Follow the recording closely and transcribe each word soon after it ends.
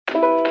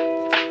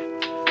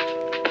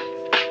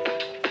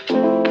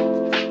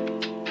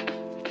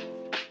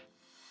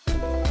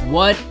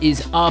What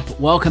is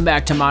up? Welcome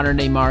back to Modern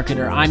Day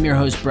Marketer. I'm your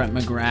host, Brett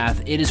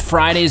McGrath. It is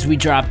Friday as we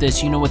drop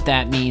this. You know what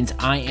that means.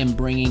 I am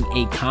bringing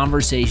a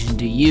conversation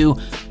to you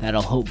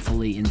that'll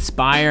hopefully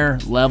inspire,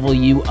 level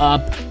you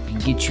up,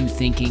 and get you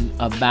thinking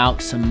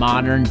about some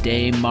modern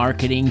day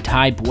marketing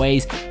type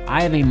ways.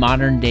 I have a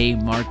modern day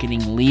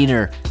marketing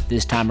leader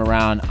this time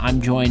around.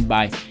 I'm joined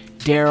by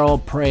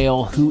Darryl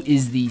Praill, who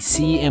is the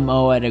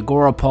CMO at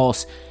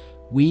Agorapulse.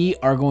 We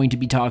are going to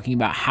be talking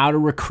about how to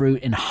recruit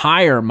and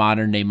hire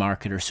modern day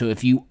marketers. So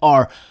if you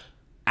are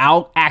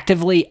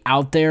actively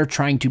out there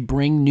trying to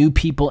bring new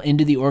people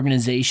into the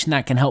organization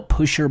that can help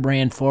push your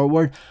brand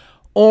forward,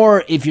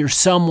 or if you're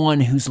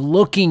someone who's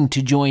looking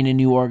to join a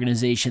new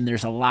organization,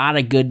 there's a lot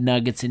of good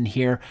nuggets in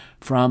here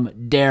from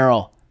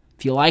Darryl.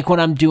 If you like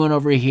what I'm doing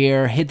over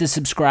here, hit the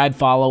subscribe,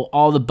 follow,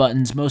 all the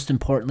buttons. Most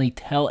importantly,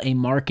 tell a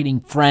marketing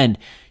friend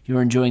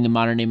you're enjoying the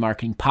Modern Day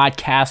Marketing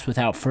Podcast.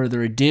 Without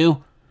further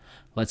ado,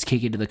 let's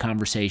kick into the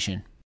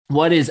conversation.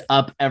 What is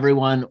up,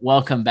 everyone?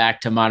 Welcome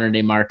back to Modern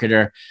Day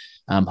Marketer.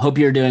 Hope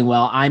you're doing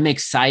well. I'm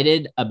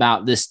excited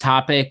about this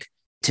topic.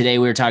 Today,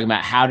 we're talking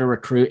about how to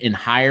recruit and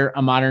hire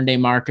a modern day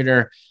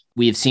marketer.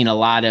 We've seen a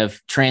lot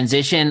of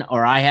transition,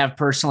 or I have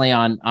personally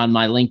on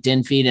my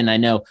LinkedIn feed, and I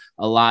know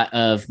a lot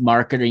of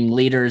marketing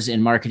leaders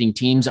and marketing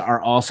teams are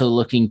also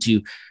looking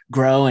to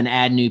grow and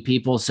add new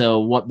people. So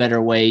what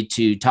better way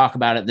to talk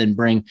about it than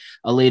bring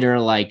a leader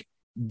like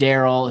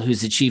Darryl, who's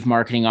the Chief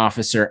Marketing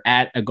Officer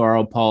at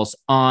Agorapulse,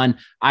 on.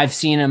 I've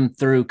seen him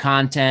through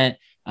content.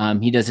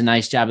 He does a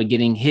nice job of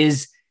getting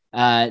his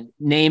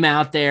name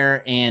out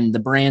there and the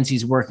brands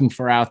he's working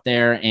for out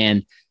there.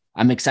 And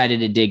I'm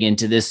excited to dig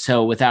into this.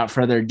 So without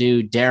further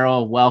ado,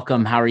 Darryl,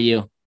 welcome. How are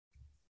you?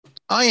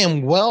 I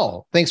am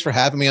well. Thanks for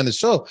having me on the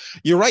show.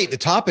 You're right. The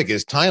topic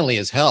is timely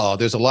as hell.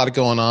 There's a lot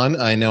going on.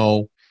 I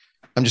know.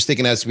 I'm just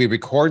thinking as we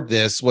record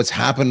this, what's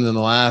happened in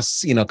the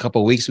last,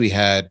 couple of weeks we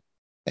had.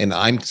 And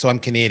I'm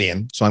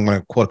Canadian, so I'm going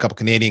to quote a couple of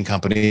Canadian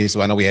companies. So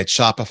I know we had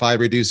Shopify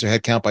reduce their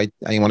headcount by,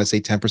 I want to say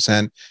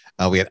 10%.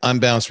 We had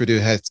Unbounce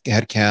reduce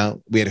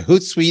headcount. We had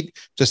Hootsuite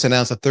just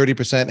announced a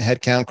 30%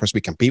 headcount. Of course,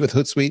 we compete with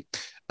Hootsuite.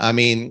 I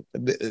mean,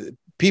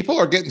 people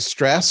are getting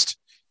stressed.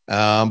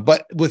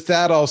 But with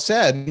that all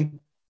said,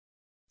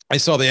 I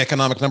saw the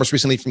economic numbers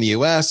recently from the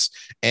US,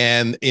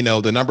 and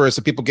the numbers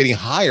of people getting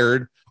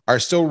hired are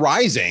still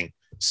rising.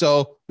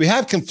 So we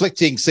have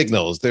conflicting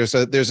signals. There's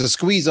a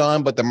squeeze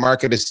on, but the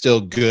market is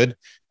still good,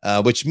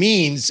 which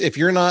means if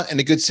you're not in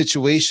a good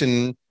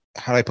situation,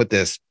 how do I put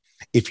this?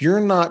 If you're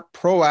not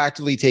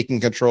proactively taking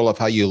control of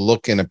how you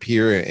look and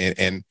appear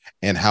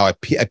and how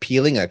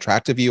appealing and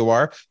attractive you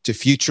are to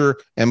future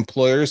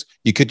employers,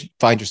 you could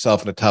find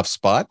yourself in a tough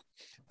spot.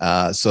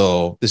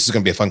 So this is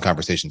going to be a fun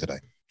conversation today.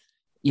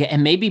 Yeah,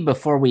 and maybe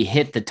before we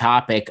hit the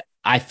topic,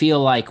 I feel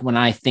like when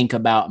I think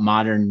about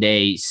modern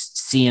day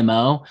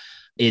CMO,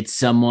 it's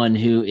someone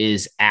who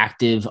is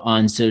active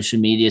on social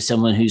media,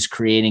 someone who's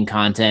creating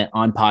content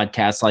on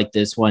podcasts like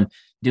this one,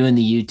 doing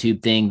the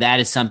YouTube thing. That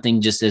is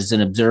something, just as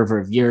an observer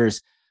of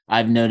yours,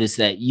 I've noticed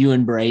that you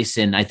embrace.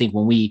 And I think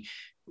when we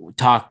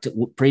talked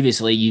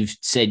previously, you've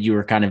said you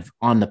were kind of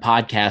on the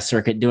podcast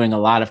circuit, doing a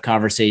lot of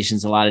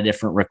conversations, a lot of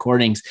different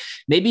recordings.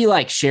 Maybe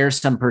share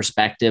some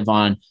perspective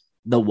on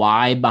the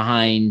why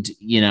behind,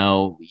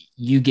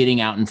 you getting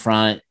out in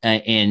front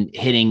and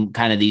hitting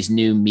kind of these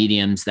new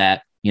mediums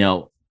that,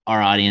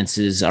 our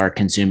audiences are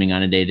consuming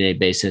on a day-to-day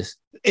basis.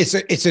 It's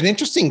an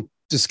interesting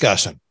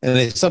discussion, and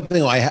it's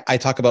something I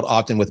talk about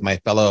often with my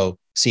fellow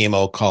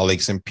CMO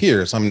colleagues and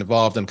peers. I'm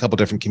involved in a couple of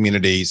different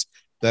communities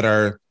that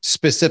are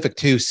specific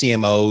to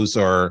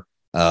CMOs, or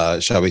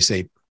shall we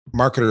say,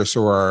 marketers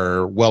who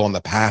are well on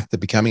the path to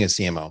becoming a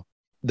CMO.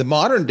 The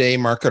modern day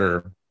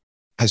marketer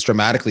has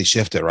dramatically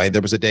shifted, right?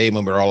 There was a day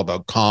when we were all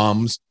about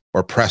comms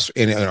or press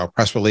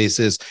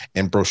releases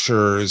and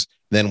brochures,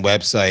 then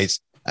websites.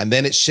 And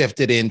then it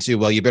shifted into,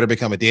 well, you better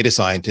become a data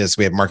scientist.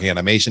 We have marketing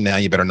automation now.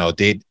 You better know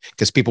data,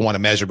 because people want to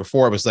measure.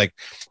 Before it was like,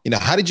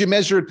 how did you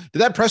measure? Did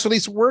that press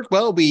release work?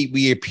 Well,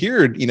 we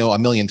appeared, a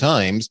million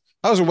times.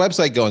 How's our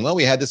website going? Well,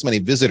 we had this many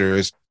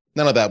visitors.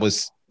 None of that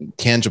was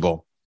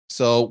tangible.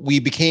 So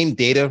we became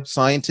data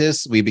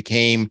scientists. We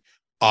became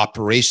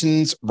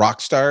operations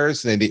rock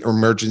stars, and the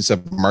emergence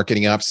of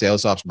marketing ops,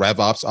 sales ops, rev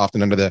ops,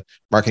 often under the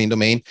marketing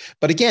domain.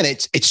 But again,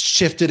 it's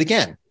shifted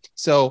again.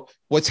 So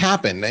what's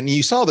happened, and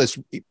you saw this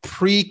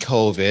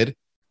pre-COVID,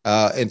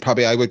 and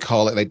probably I would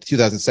call it like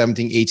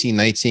 2017, 18,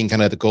 19,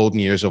 kind of the golden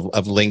years of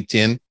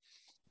LinkedIn,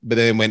 but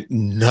then it went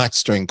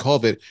nuts during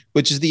COVID,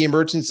 which is the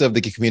emergence of the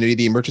community,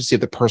 the emergence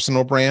of the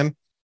personal brand,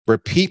 where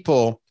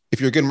people, if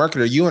you're a good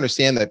marketer, you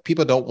understand that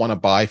people don't want to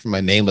buy from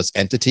a nameless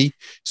entity.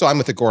 So I'm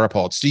with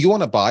Agorapulse. Do you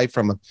want to buy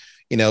from,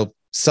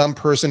 some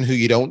person who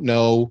you don't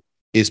know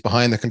is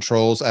behind the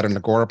controls at an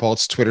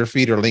Agorapulse Twitter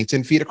feed or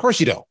LinkedIn feed? Of course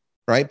you don't.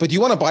 Right. But you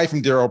want to buy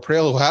from Darryl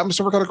Praill, who happens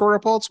to work at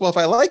Agorapulse? Well, if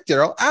I like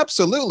Darryl,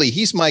 absolutely.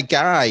 He's my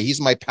guy.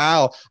 He's my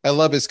pal. I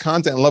love his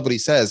content. I love what he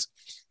says.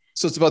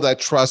 So it's about that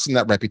trust and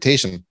that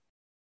reputation.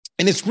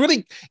 And it's really,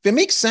 if it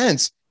makes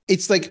sense,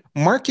 it's like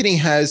marketing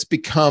has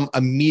become a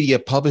media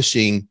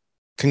publishing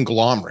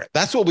conglomerate.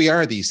 That's what we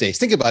are these days.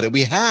 Think about it.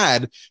 We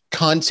had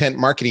content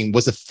marketing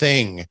was a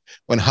thing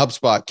when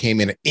HubSpot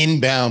came in,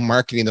 inbound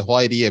marketing, the whole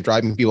idea of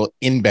driving people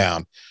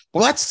inbound.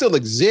 Well, that still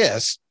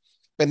exists,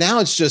 but now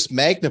it's just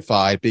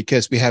magnified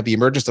because we have the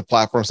emergence of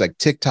platforms like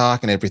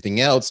TikTok and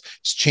everything else.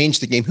 It's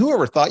changed the game.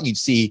 Whoever thought you'd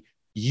see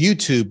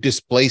YouTube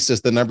displaced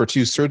as the number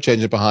 2 search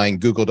engine behind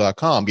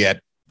Google.com?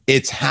 Yet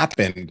it's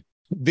happened.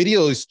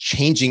 Video is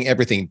changing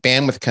everything.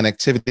 Bandwidth,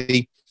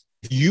 connectivity.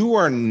 If you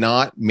are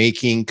not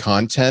making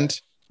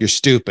content, you're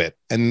stupid.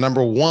 And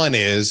number one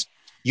is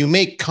you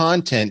make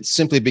content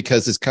simply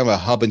because it's kind of a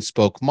hub and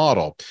spoke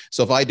model.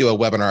 So if I do a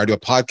webinar, I do a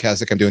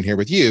podcast like I'm doing here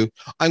with you,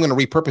 I'm going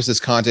to repurpose this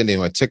content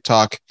into a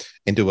TikTok,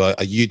 into a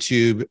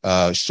YouTube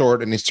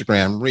short, an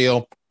Instagram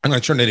reel. I'm going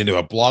to turn it into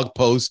a blog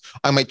post.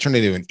 I might turn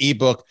it into an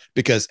ebook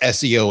because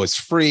SEO is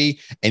free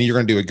and you're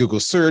going to do a Google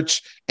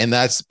search. And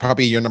that's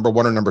probably your number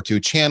 1 or number 2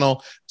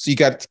 channel. So you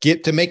got to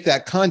get to make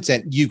that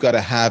content. You've got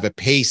to have a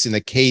pace and a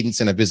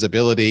cadence and a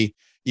visibility.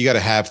 You got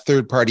to have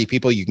third-party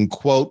people you can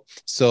quote.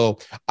 So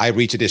I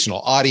reach additional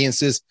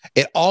audiences.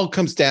 It all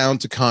comes down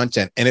to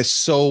content. And it's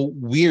so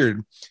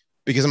weird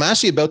because I'm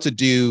actually about to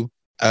do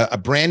a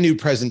brand new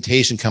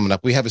presentation coming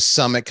up. We have a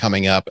summit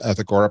coming up at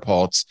the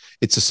Agorapulse.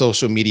 It's a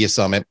social media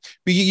summit.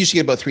 We usually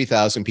get about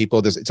 3,000 people.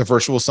 It's a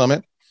virtual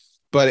summit,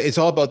 but it's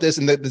all about this.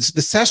 And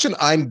the session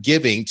I'm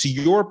giving, to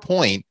your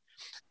point,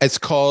 it's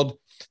called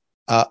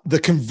The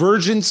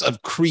Convergence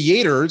of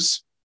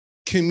Creators,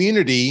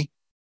 Community,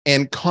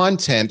 and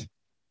Content,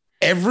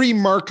 Every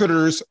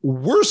Marketer's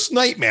Worst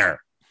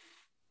Nightmare.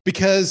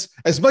 Because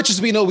as much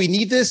as we know we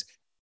need this,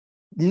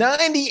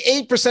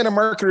 98% of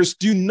marketers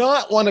do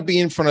not want to be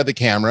in front of the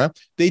camera.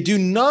 They do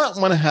not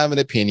want to have an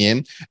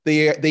opinion.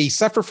 They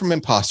suffer from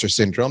imposter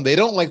syndrome. They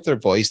don't like their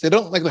voice. They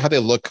don't like how they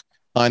look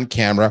on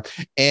camera.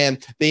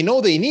 And they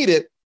know they need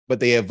it, but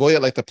they avoid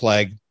it like the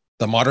plague.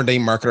 The modern day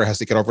marketer has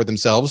to get over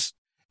themselves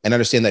and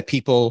understand that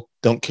people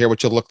don't care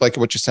what you look like or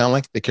what you sound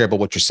like. They care about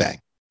what you're saying.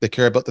 They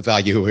care about the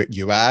value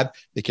you add.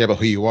 They care about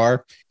who you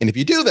are. And if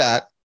you do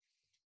that,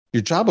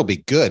 your job will be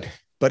good.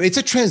 But it's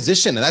a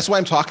transition, and that's why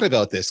I'm talking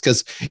about this,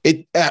 because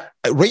it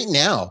right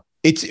now,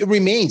 it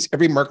remains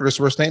every marketer's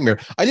worst nightmare.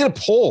 I did a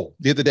poll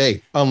the other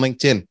day on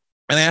LinkedIn,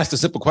 and I asked a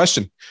simple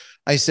question.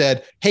 I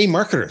said, hey,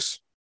 marketers,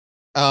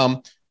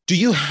 do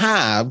you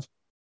have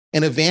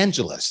an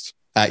evangelist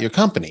at your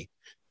company?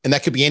 And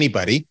that could be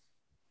anybody,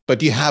 but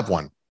do you have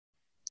one?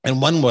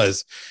 And one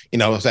was, it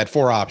was at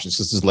 4 options.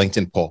 This is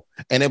LinkedIn poll.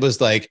 And it was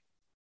like,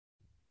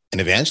 an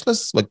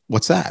evangelist?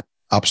 What's that?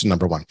 Option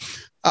number 1.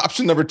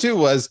 Option number 2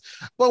 was,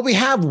 well, we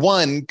have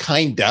one,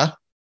 kinda.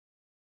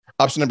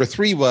 Option number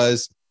 3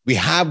 was, we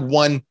have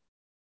one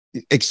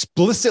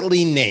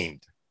explicitly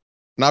named.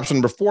 And option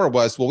number 4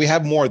 was, well, we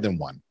have more than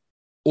one.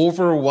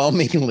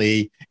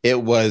 Overwhelmingly,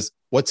 it was,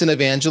 what's an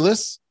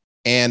evangelist?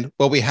 And,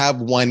 well, we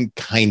have one,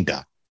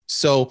 kinda.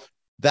 So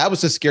that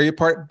was the scary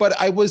part. But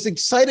I was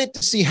excited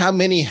to see how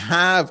many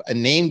have a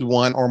named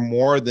one or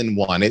more than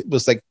one. It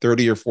was like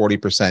 30 or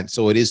 40%.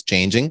 So it is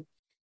changing.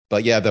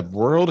 But yeah, the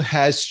world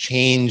has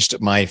changed,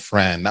 my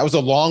friend. That was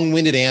a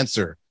long-winded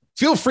answer.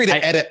 Feel free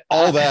to edit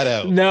all that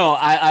out. No,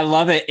 I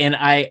love it. And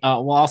I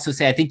will also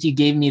say, I think you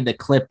gave me the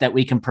clip that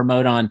we can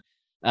promote on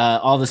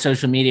all the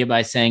social media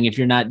by saying, if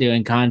you're not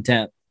doing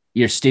content,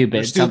 you're stupid.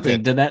 You're stupid.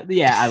 Something to that.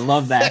 Yeah, I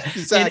love that.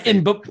 Exactly.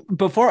 And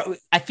before,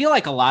 I feel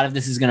like a lot of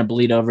this is going to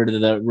bleed over to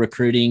the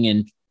recruiting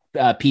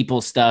and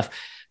people stuff.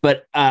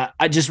 But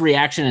I just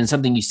reaction and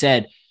something you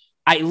said.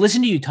 I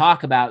listened to you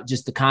talk about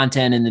just the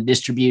content and the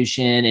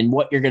distribution and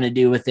what you're going to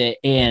do with it.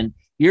 And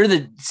you're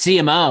the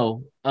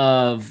CMO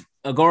of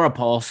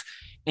Agorapulse.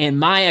 And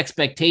my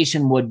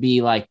expectation would be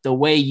like the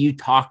way you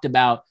talked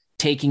about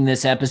taking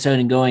this episode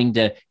and going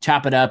to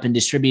chop it up and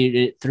distribute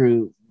it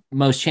through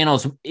most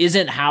channels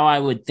isn't how I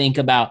would think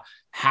about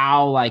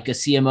how like a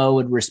CMO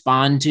would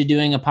respond to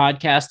doing a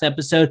podcast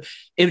episode.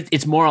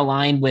 It's more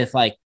aligned with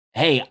like,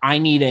 hey, I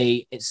need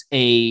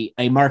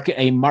a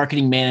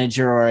marketing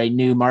manager or a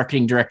new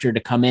marketing director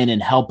to come in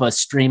and help us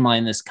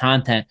streamline this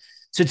content.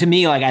 So to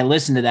me, like I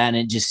listen to that and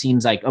it just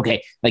seems like,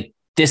 okay, like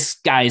this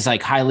guy's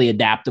like highly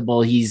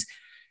adaptable. He's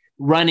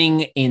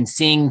running and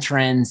seeing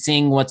trends,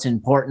 seeing what's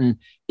important.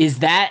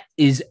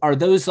 Are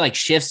those like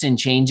shifts and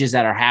changes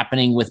that are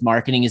happening with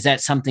marketing? Is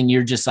that something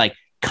you're just like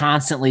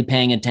constantly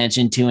paying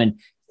attention to and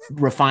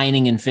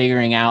refining and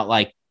figuring out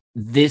like,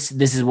 this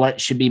is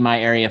what should be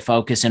my area of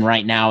focus. And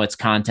right now it's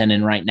content.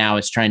 And right now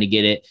it's trying to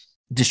get it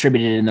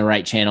distributed in the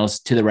right channels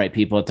to the right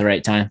people at the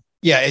right time.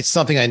 Yeah, it's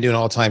something I'm doing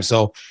all the time.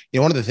 So,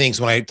 one of the things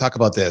when I talk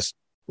about this,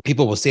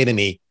 people will say to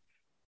me,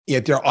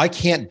 I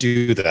can't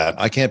do that.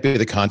 I can't be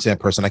the content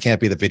person. I can't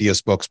be the video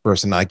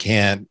spokesperson. I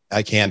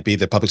can't be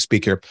the public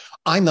speaker.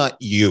 I'm not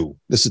you.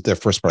 This is the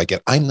first part I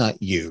get. I'm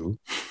not you.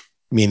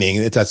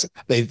 Meaning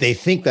they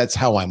think that's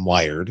how I'm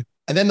wired.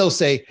 And then they'll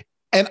say,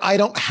 and I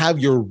don't have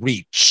your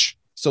reach.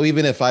 So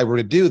even if I were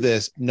to do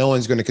this, no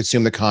one's going to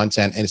consume the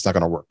content and it's not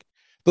going to work.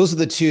 Those are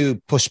the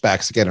 2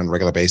 pushbacks I get on a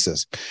regular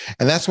basis.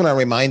 And that's when I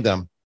remind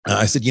them,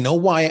 I said, you know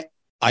why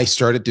I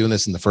started doing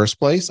this in the first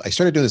place? I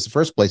started doing this in the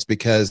first place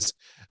because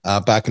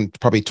back in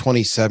probably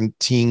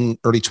 2017,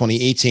 early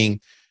 2018.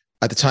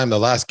 At the time, the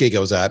last gig I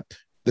was at,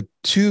 the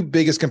two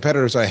biggest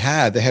competitors I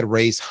had, they had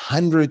raised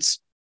hundreds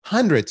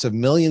of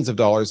millions of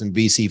dollars in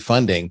VC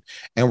funding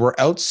and were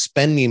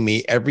outspending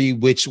me every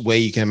which way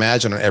you can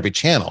imagine on every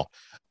channel.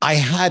 I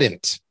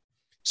hadn't.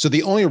 So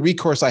the only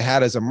recourse I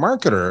had as a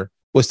marketer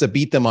was to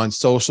beat them on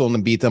social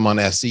and beat them on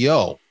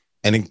SEO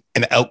and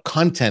out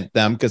content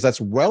them because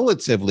that's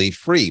relatively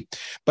free.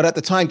 But at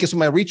the time, guess what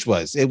my reach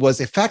was? It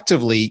was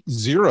effectively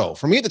zero.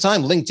 For me at the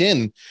time,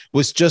 LinkedIn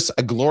was just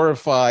a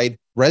glorified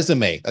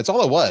resume. That's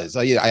all it was.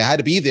 I had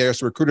to be there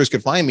so recruiters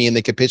could find me and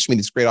they could pitch me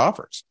these great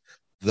offers.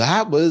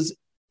 That was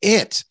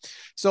it.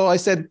 So I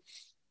said,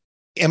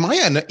 am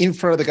I in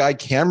front of the guy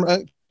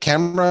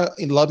camera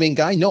loving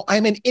guy? No,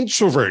 I'm an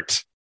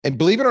introvert. And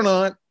believe it or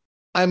not,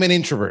 I'm an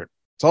introvert.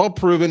 It's all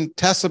proven.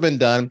 Tests have been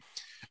done.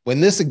 When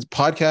this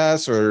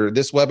podcast or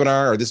this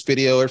webinar or this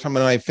video, every time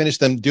I finish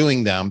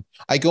doing them,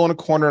 I go in a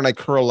corner and I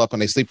curl up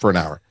and I sleep for an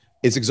hour.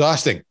 It's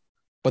exhausting,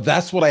 but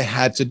that's what I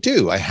had to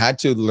do. I had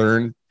to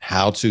learn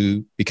how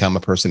to become a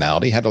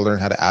personality, had to learn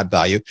how to add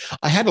value.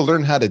 I had to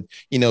learn how to,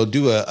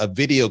 do a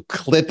video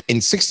clip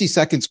in 60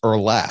 seconds or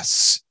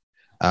less.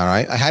 All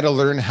right. I had to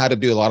learn how to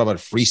do a lot about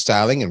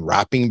freestyling and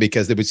rapping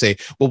because they would say,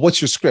 well,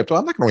 what's your script? Well,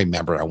 I'm not going to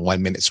remember a 1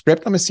 minute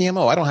script. I'm a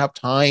CMO. I don't have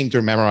time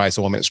to memorize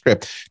a 1 minute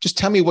script. Just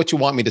tell me what you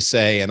want me to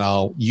say and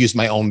I'll use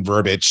my own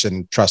verbiage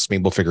and trust me,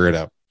 we'll figure it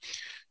out.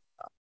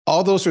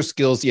 All those are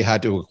skills you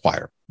had to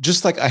acquire.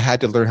 Just like I had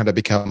to learn how to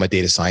become a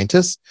data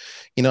scientist.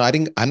 I'm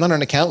not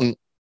an accountant.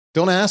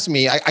 Don't ask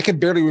me. I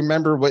could barely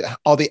remember what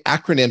all the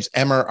acronyms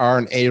MRR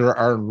and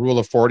ARR and Rule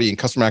of 40 and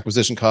customer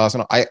acquisition costs.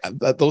 And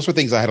those were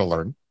things I had to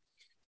learn.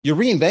 You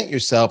reinvent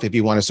yourself if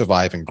you want to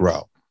survive and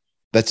grow.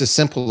 That's as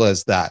simple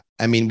as that.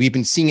 I mean, we've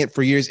been seeing it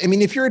for years. I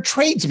mean, if you're a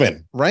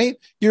tradesman, right?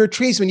 You're a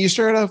tradesman. You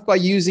start off by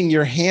using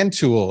your hand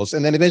tools,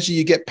 and then eventually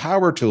you get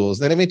power tools.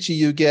 Then eventually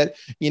you get,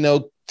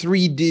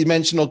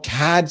 3-dimensional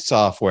CAD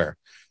software.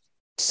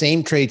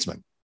 Same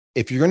tradesman.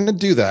 If you're going to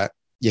do that,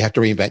 you have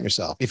to reinvent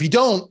yourself. If you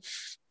don't,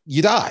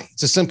 you die.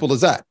 It's as simple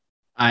as that.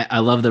 I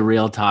love the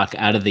real talk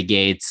out of the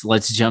gates.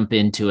 Let's jump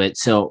into it.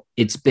 So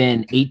it's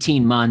been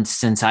 18 months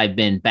since I've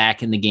been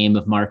back in the game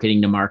of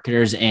marketing to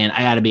marketers. And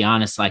I got to be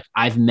honest,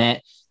 I've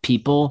met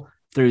people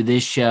through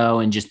this show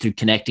and just through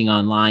connecting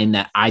online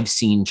that I've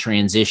seen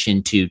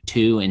transition to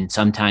 2 and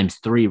sometimes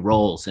 3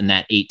 roles in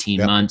that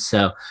 18 months.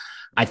 So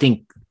I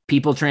think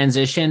people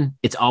transition,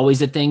 it's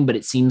always a thing, but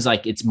it seems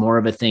like it's more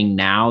of a thing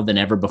now than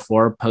ever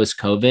before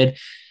post-COVID.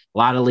 A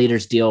lot of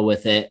leaders deal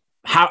with it.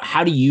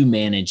 How do you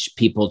manage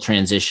people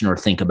transition or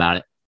think about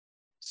it?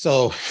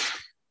 So,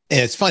 and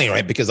it's funny,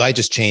 right? Because I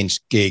just changed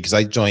gigs.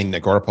 I joined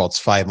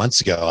Agorapulse 5 months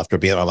ago after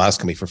being at our last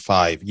company for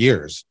 5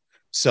 years.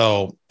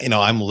 So,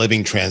 I'm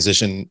living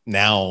transition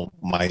now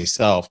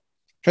myself.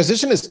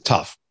 Transition is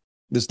tough.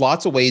 There's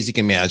lots of ways you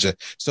can manage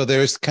it. So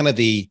there's kind of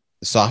the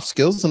soft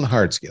skills and the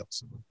hard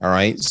skills. All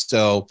right.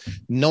 So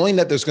knowing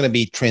that there's going to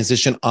be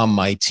transition on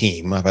my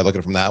team, if I look at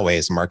it from that way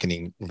as a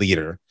marketing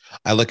leader,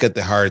 I look at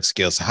the hard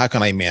skills. How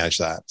can I manage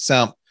that?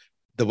 So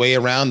the way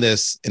around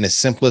this in the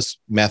simplest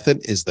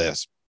method is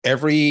this.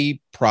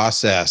 Every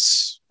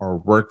process or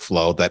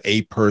workflow that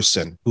a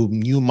person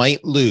whom you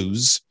might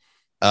lose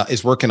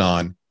is working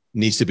on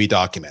needs to be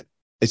documented.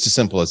 It's as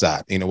simple as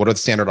that. What are the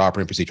standard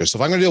operating procedures? So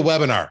if I'm going to do a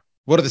webinar,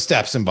 what are the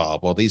steps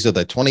involved? Well, these are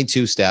the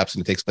 22 steps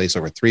and it takes place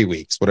over 3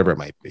 weeks, whatever it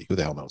might be. Who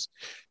the hell knows?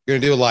 You're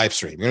going to do a live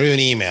stream. You're going to do an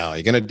email.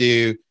 You're going to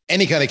do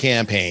any kind of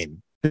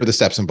campaign. Here are the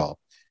steps involved.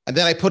 And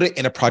then I put it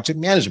in a project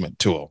management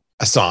tool,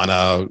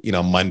 Asana,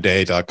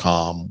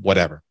 Monday.com,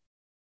 whatever.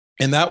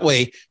 And that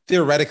way,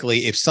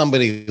 theoretically, if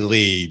somebody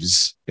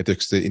leaves, if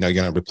they're, you're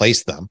going to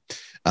replace them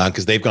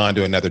because they've gone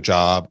to another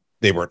job,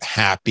 they weren't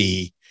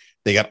happy,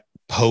 they got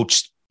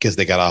poached because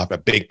they got off a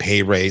big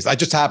pay raise. I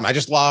just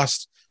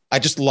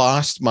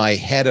lost my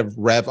head of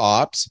Rev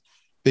Ops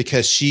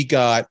because she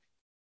got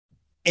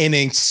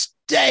a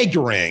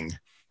staggering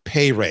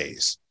pay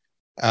raise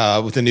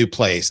with a new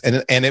place.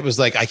 And it was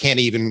like, I can't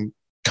even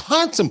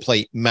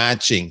contemplate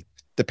matching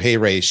the pay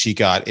raise she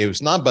got. It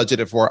was not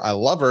budgeted for. I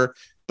love her,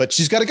 but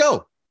she's got to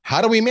go.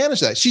 How do we manage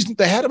that? She's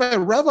the head of my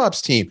Rev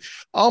Ops team,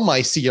 all my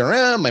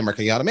CRM, my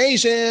marketing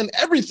automation,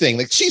 everything.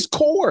 Like she's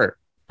core.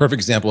 Perfect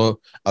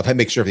example of how to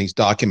make sure everything's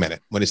documented.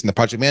 When it's in the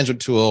project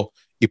management tool,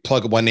 you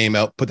plug one name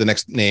out, put the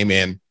next name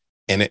in,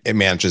 and it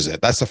manages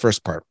it. That's the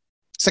first part.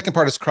 Second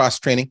part is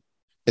cross-training.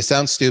 It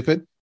sounds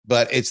stupid,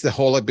 but it's the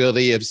whole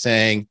ability of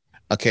saying,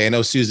 okay, I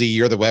know, Susie,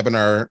 you're the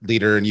webinar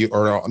leader and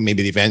or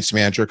maybe the events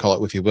manager, call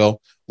it if you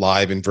will,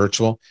 live and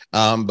virtual.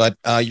 But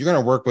you're going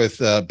to work with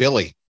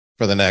Billy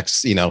for the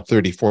next,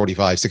 30,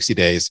 45, 60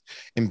 days.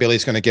 And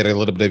Billy's going to get a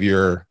little bit of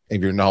your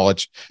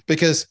knowledge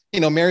because,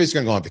 Mary's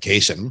going to go on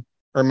vacation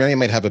or Mary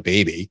might have a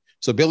baby.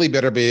 So Billy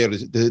better be able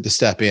to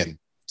step in.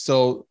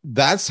 So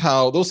those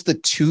are the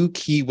 2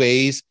 key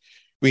ways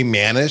we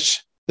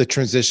manage the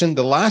transition.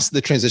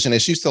 The transition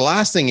issues. The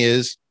last thing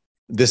is,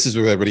 this is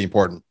really, really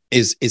important,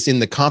 is in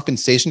the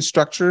compensation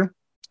structure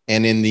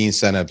and in the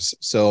incentives.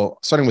 So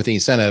starting with the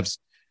incentives,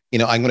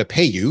 I'm going to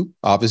pay you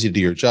obviously to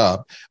do your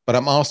job, but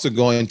I'm also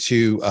going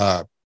to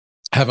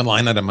have a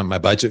line item on my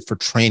budget for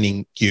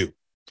training you.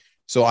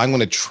 So I'm going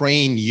to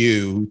train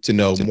you to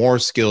know more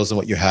skills than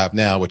what you have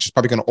now, which is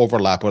probably going to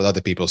overlap with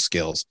other people's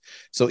skills.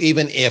 So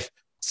even if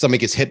somebody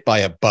gets hit by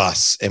a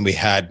bus and we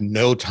had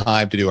no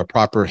time to do a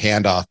proper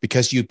handoff,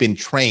 because you've been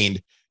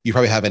trained, you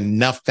probably have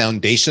enough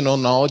foundational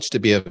knowledge to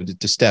be able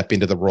to step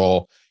into the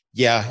role.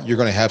 Yeah, you're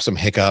going to have some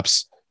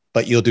hiccups,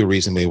 but you'll do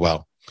reasonably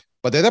well.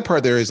 But the other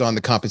part there is on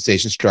the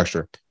compensation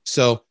structure.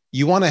 So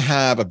you want to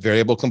have a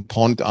variable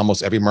component to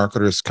almost every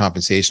marketer's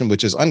compensation,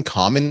 which is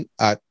uncommon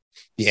at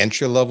the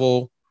entry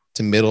level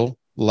to middle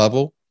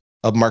level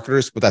of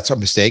marketers, but that's a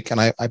mistake,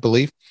 and I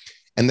believe.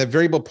 And the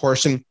variable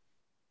portion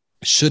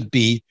should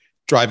be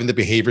driving the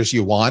behaviors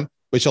you want,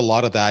 which a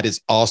lot of that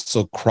is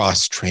also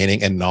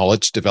cross-training and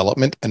knowledge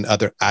development and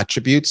other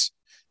attributes.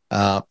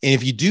 And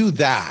if you do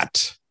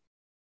that,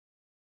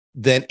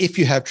 then if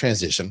you have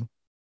transition,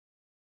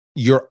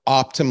 you're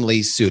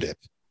optimally suited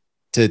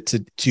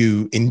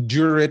to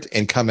endure it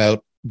and come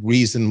out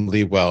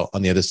reasonably well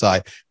on the other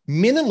side.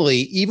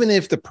 Minimally, even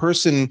if the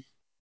person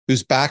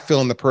who's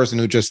backfilling the person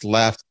who just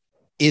left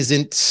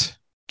isn't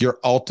your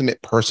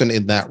ultimate person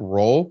in that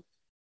role,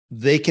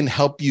 they can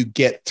help you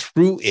get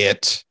through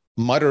it,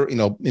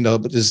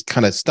 just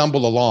kind of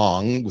stumble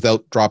along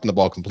without dropping the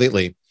ball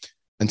completely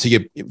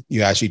until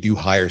you actually do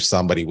hire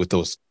somebody with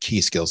those key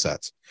skill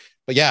sets.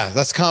 But yeah,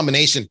 that's a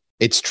combination.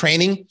 It's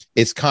training,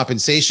 it's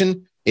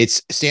compensation,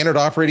 it's standard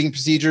operating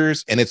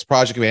procedures, and it's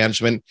project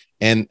management.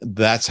 And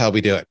that's how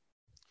we do it.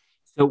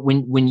 So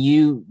when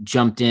you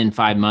jumped in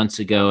 5 months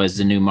ago as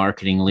the new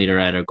marketing leader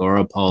at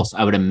Agorapulse,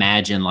 I would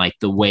imagine like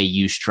the way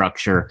you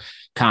structure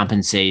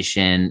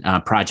compensation,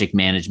 project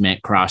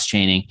management,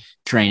 cross-training,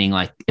 training,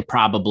 like it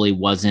probably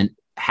wasn't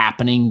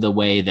happening the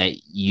way that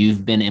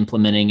you've been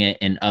implementing it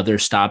in other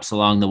stops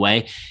along the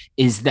way.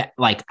 Is that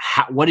like,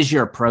 what is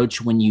your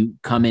approach when you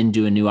come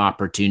into a new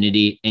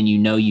opportunity and you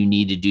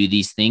need to do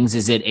these things?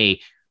 Is it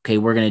okay,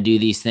 we're going to do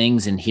these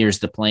things and here's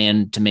the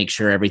plan to make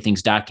sure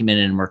everything's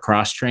documented and we're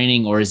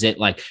cross-training? Or is it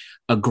like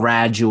a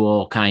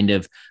gradual kind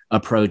of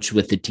approach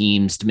with the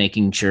teams to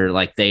making sure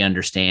like they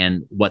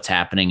understand what's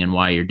happening and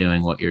why you're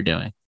doing what you're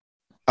doing?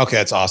 Okay,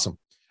 that's awesome.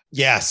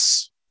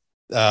 Yes.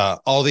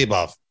 All the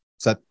above.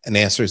 Is that an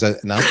answer? Is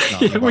that enough?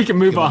 No, we can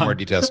move on. More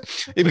details.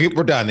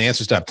 We're done. The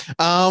answer's done.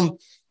 I'm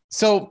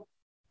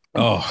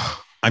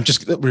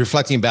just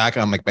reflecting back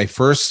on like my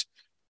first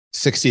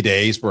 60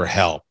 days were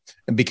hell.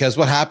 And because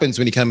what happens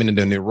when you come into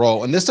a new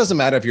role, and this doesn't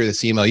matter if you're the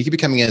CMO, you could be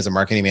coming in as a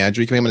marketing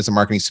manager, you can come in as a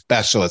marketing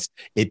specialist.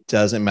 It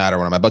doesn't matter.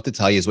 What I'm about to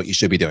tell you is what you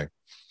should be doing.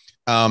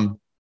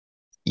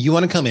 You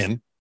want to come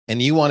in and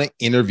you want to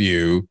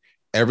interview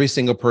every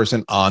single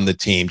person on the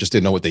team just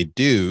to know what they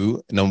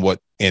do, know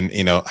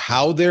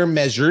how they're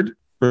measured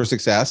for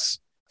success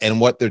and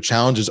what their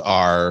challenges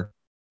are,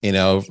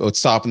 what's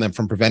stopping them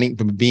from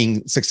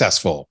being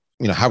successful.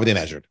 How are they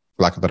measured,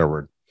 for lack of a better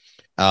word.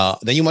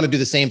 Then you want to do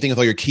the same thing with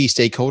all your key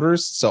stakeholders.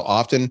 So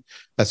often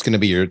that's going to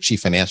be your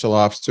chief financial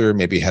officer,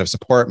 maybe head of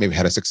support, maybe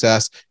head of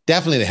success,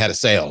 definitely the head of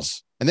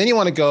sales. And then you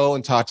want to go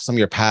and talk to some of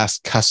your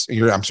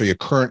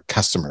current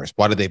customers.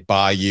 Why did they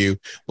buy you?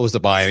 What was the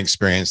buying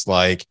experience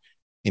like?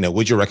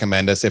 Would you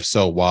recommend us? If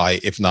so, why?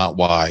 If not,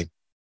 why?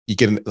 You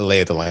get the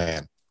lay of the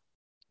land,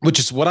 which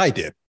is what I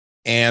did.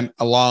 And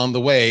along the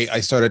way,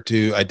 I started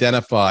to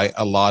identify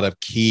a lot of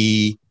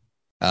key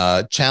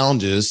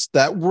challenges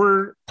that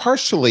were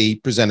partially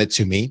presented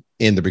to me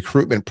in the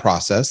recruitment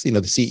process. The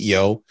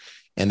CEO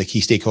and the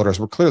key stakeholders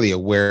were clearly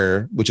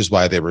aware, which is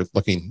why they were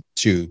looking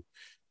to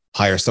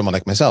hire someone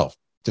like myself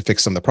to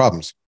fix some of the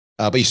problems.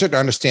 But you start to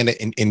understand it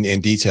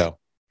in detail.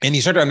 And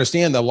you start to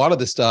understand that a lot of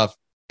this stuff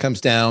comes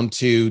down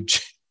to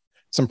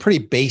some pretty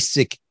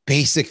basic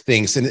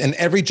things. And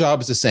every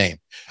job is the same.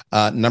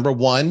 Number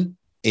one,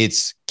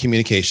 it's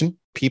communication.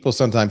 People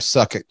sometimes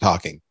suck at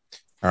talking.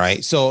 All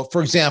right. So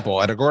for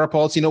example, at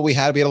Agorapulse, we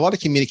had a lot of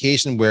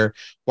communication where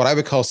what I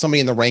would call somebody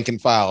in the rank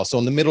and file. So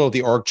in the middle of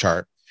the org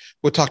chart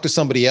would talk to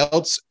somebody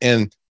else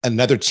and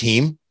another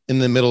team in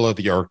the middle of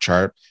the org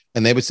chart.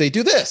 And they would say,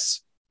 do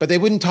this, but they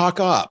wouldn't talk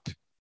up.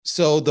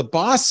 So the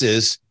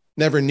bosses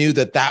never knew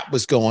that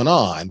was going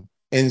on.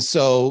 And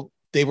so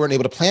they weren't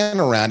able to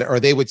plan around it, or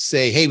they would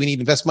say, hey, we need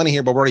to invest money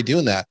here, but we're already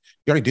doing that.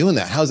 You're already doing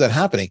that. How's that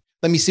happening?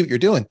 Let me see what you're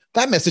doing.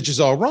 That message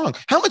is all wrong.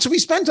 How much have we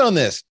spent on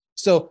this?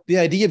 So the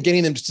idea of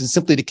getting them just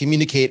simply to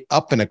communicate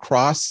up and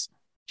across,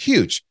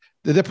 huge.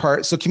 The other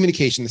part, so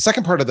communication. The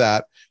second part of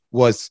that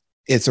was,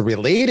 it's a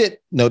related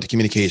note to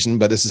communication,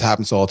 but this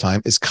happens all the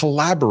time, is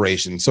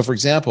collaboration. So for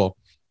example,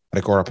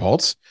 at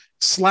Agorapulse,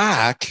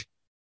 Slack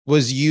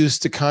was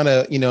used to kind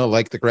of,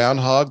 like the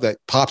groundhog that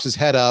pops his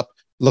head up,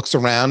 looks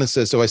around and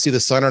says, do I see the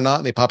sun or not?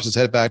 And he pops his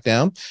head back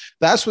down.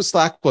 That's what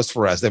Slack was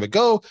for us. They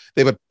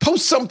would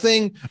post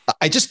something.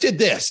 I just did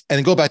this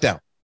and go back down.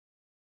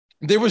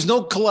 There was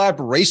no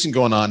collaboration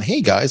going on.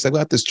 Hey guys, I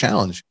got this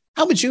challenge.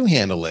 How would you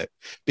handle it?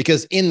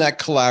 Because in that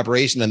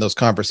collaboration and those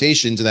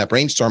conversations and that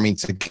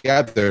brainstorming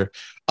together,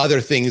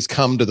 other things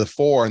come to the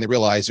fore and they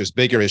realize there's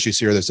bigger issues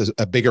here. There's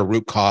a bigger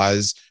root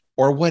cause,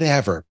 or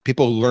whatever.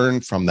 People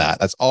learn from that.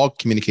 That's all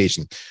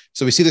communication.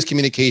 So we see this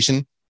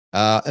communication.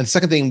 And the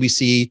second thing we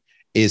see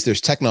is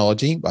there's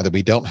technology, whether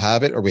we don't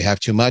have it or we have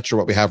too much or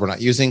what we have we're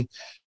not using.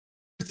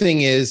 The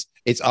thing is,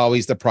 it's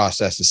always the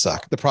processes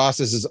suck. The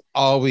processes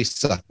always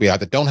suck. We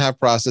either don't have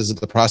processes,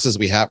 the processes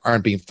we have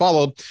aren't being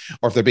followed,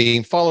 or if they're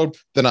being followed,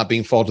 they're not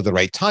being followed to the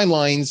right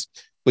timelines,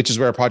 which is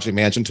where a project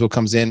management tool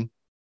comes in.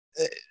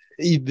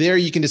 There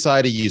you can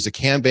decide to use a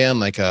Kanban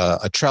like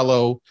a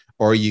Trello,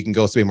 or you can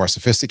go through more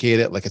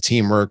sophisticated like a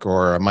Teamwork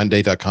or a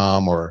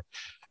Monday.com or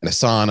an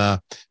Asana.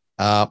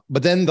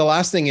 But then the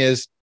last thing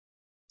is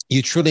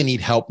you truly need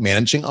help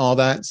managing all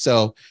that.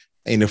 So,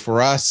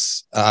 for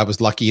us, I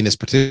was lucky in this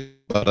particular,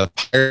 but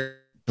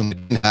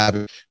didn't have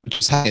it,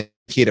 just having a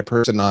dedicated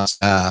person on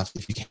staff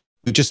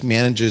who just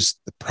manages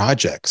the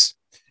projects,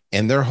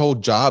 and their whole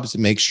job is to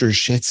make sure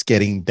shit's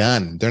getting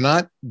done. They're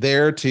not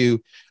there to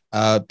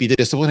be the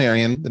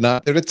disciplinarian. They're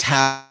not there to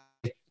tap,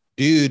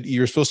 dude,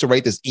 you're supposed to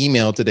write this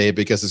email today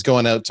because it's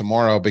going out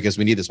tomorrow because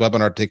we need this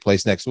webinar to take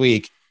place next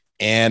week.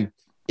 And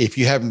if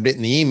you haven't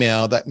written the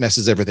email, that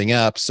messes everything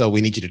up. So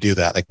we need you to do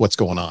that. Like, what's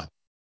going on?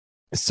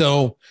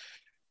 So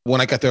when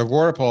I got the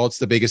Agorapulse,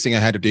 the biggest thing I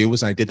had to do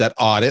was I did that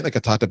audit, like I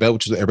talked about,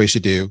 which is what everybody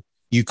should do.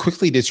 You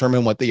quickly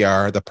determine what they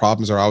are. The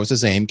problems are always the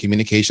same: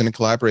 communication and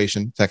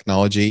collaboration,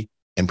 technology,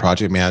 and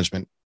project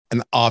management.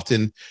 And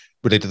often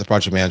related to the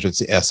project management,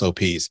 it's the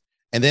SOPs.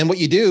 And then what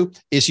you do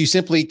is you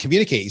simply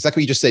communicate.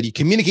 Exactly what you just said. You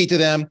communicate to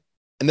them.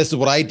 And this is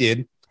what I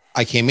did.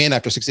 I came in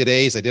after 60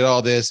 days. I did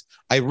all this.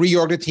 I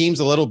reorged the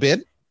teams a little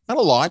bit, not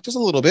a lot, just a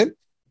little bit.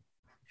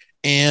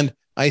 And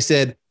I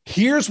said,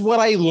 here's what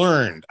I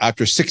learned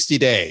after 60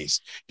 days.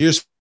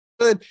 Here's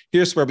good.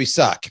 Here's where we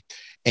suck.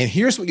 And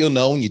here's what you'll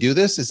know when you do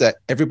this is that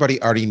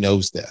everybody already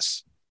knows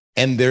this.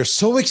 And they're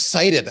so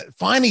excited that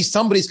finally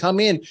somebody's come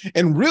in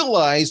and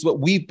realized what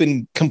we've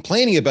been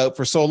complaining about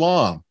for so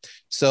long.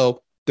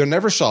 So they're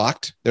never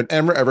shocked. They're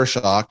never, ever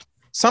shocked.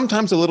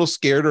 Sometimes a little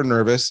scared or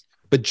nervous,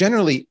 but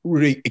generally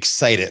really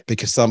excited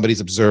because somebody's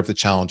observed the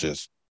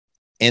challenges.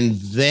 And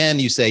then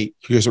you say,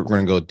 here's what we're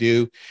going to go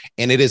do.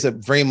 And it is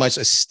very much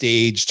a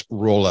staged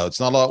rollout. It's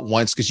not all at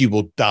once because you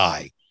will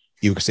die.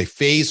 You can say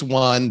phase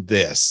 1,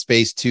 this,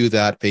 phase 2,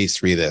 that, phase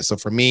 3, this. So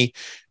for me,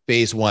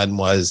 phase 1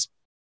 was,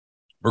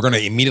 we're going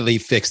to immediately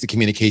fix the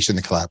communication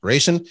and the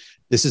collaboration.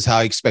 This is how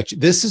I expect you.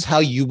 This is how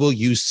you will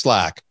use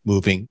Slack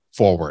moving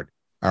forward.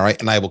 All right.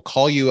 And I will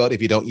call you out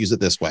if you don't use it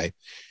this way.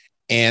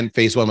 And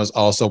phase 1 was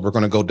also, we're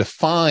going to go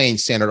define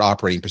standard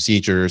operating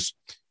procedures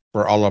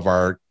for all of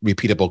our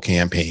repeatable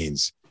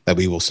campaigns that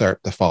we will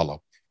start to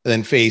follow. And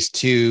then phase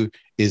 2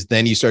 is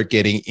then you start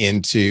getting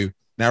into,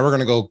 now we're going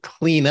to go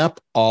clean up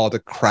all the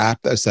crap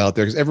that's out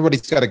there, because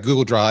everybody's got a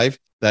Google Drive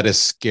that is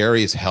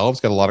scary as hell.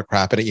 It's got a lot of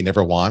crap in it you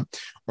never want,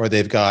 or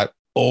they've got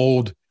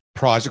old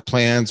project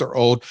plans or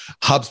old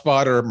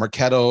HubSpot or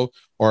Marketo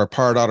or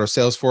Pardot or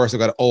Salesforce. They've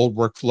got old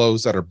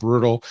workflows that are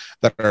brutal,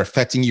 that are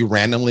affecting you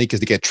randomly because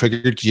they get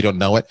triggered because you don't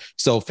know it.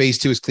 So phase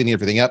 2 is cleaning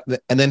everything up.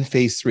 And then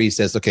phase 3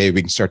 says, okay,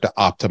 we can start to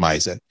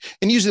optimize it.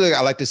 And usually like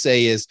I like to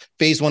say is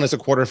phase 1 is a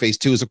quarter, phase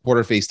 2 is a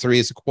quarter, phase 3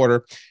 is a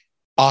quarter.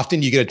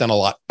 Often you get it done a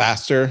lot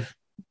faster,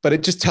 but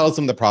it just tells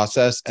them the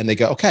process and they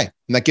go, okay.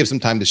 And that gives them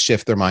time to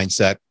shift their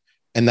mindset.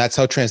 And that's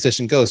how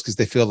transition goes, because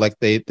they feel like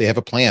they have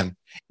a plan.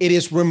 It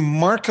is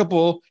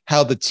remarkable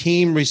how the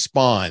team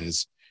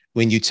responds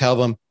when you tell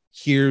them,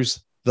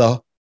 here's the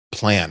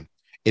plan.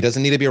 It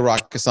doesn't need to be a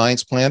rocket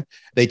science plan.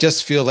 They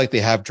just feel like they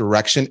have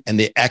direction and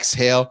they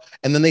exhale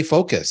and then they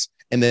focus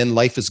and then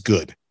life is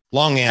good.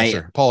 Long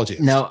answer. Apologies.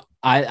 No,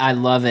 I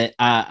love it.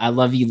 I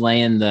love you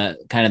laying the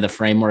kind of the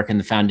framework and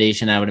the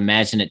foundation. I would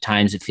imagine at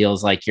times it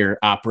feels like you're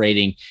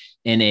operating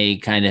in a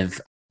kind of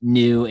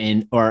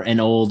new or an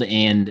old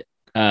and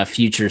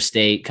future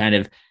state, kind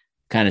of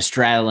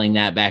straddling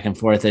that back and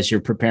forth as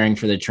you're preparing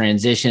for the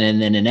transition. And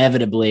then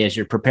inevitably, as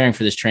you're preparing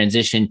for this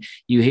transition,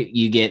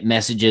 you get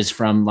messages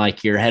from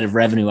like your head of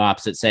revenue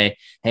ops that say,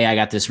 hey, I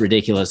got this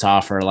ridiculous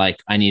offer.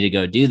 Like, I need to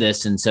go do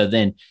this. And so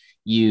then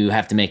you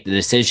have to make the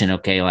decision.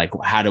 Okay, like,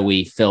 how do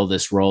we fill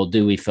this role?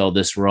 Do we fill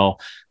this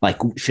role? Like,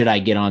 should I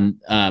get on,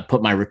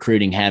 put my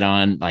recruiting hat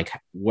on? Like,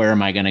 where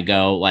am I going to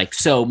go? Like,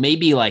 so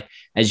maybe like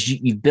as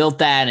you've built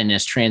that and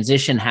as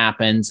transition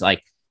happens,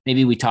 like,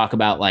 maybe we talk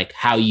about like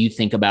how you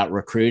think about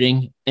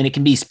recruiting, and it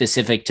can be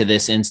specific to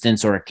this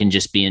instance or it can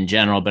just be in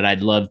general, but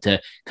I'd love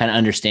to kind of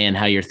understand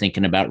how you're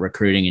thinking about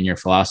recruiting and your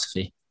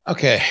philosophy.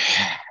 Okay.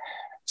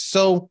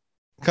 So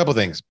a couple of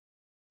things.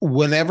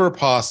 Whenever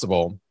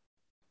possible,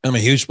 I'm a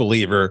huge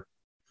believer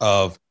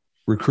of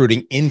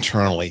recruiting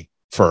internally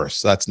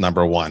first. That's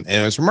number one.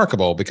 And it was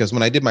remarkable because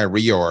when I did my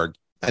reorg,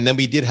 and then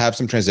we did have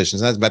some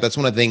transitions, and that's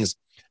one of the things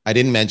I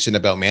didn't mention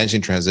about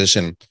managing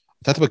transition.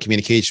 I talked about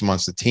communication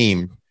amongst the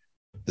team.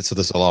 So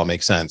this will all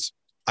make sense.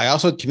 I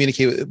also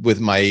communicate with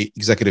my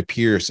executive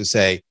peers to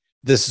say,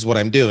 this is what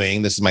I'm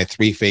doing. This is my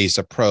 3-phase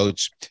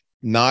approach.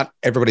 Not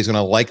everybody's going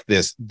to like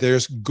this.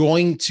 There's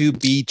going to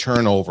be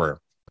turnover.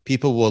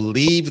 People will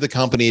leave the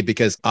company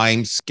because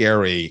I'm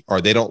scary or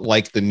they don't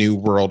like the new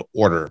world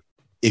order.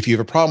 If you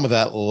have a problem with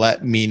that,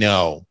 let me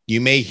know.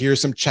 You may hear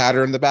some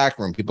chatter in the back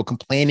room, people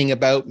complaining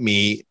about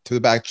me through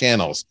the back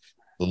channels.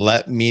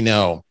 Let me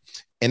know.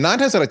 And 9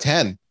 times out of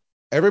 10,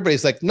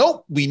 everybody's like,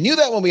 nope, we knew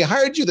that when we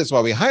hired you. That's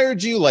why we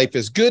hired you. Life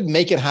is good.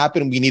 Make it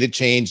happen. We need a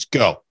change.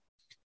 Go.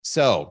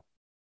 So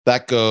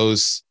that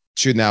goes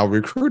to now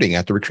recruiting. I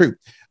have to recruit.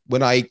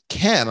 When I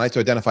can, I have to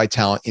identify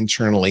talent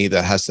internally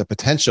that has the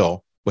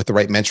potential with the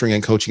right mentoring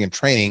and coaching and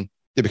training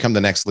to become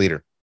the next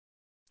leader.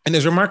 And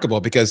it's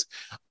remarkable because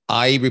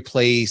I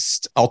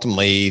replaced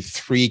ultimately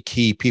 3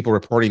 key people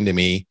reporting to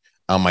me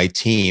on my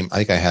team. I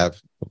think I have,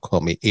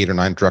 call me 8 or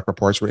 9 direct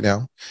reports right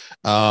now.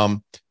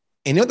 And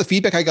you know what the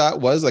feedback I got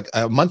was? Like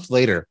a month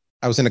later,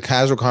 I was in a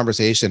casual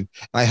conversation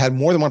and I had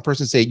more than one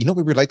person say, you know what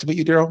we would like about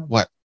you, Darryl?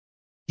 What?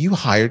 You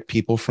hired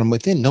people from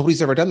within.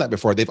 Nobody's ever done that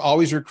before. They've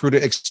always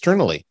recruited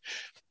externally.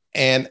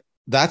 And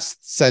that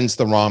sends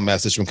the wrong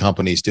message when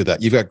companies do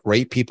that. You've got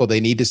great people. They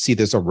need to see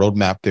there's a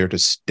roadmap there to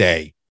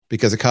stay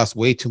because it costs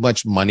way too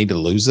much money to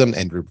lose them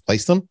and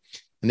replace them.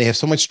 And they have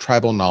so much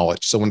tribal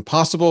knowledge. So when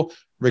possible,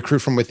 recruit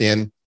from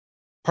within.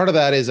 Part of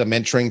that is a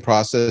mentoring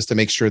process to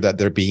make sure that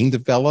they're being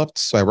developed.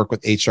 So I work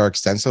with HR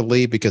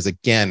extensively because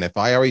again,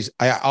 I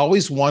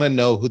always want to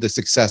know who the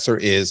successor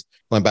is,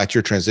 going back to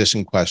your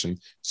transition question,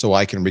 so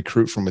I can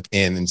recruit from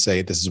within and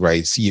say, this is where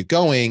I see you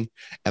going.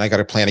 And I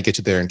got a plan to get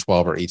you there in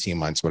 12 or 18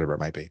 months, whatever it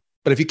might be.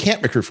 But if you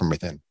can't recruit from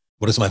within,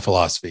 what is my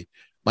philosophy?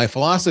 My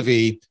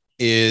philosophy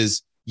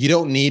is you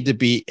don't need to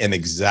be an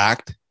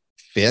exact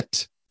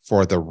fit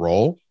for the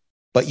role,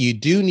 but you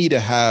do need to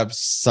have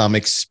some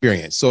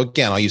experience. So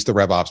again, I'll use the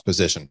RevOps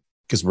position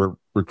because we're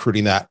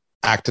recruiting that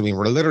actively.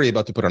 We're literally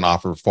about to put an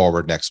offer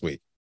forward next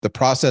week. The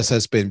process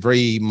has been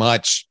very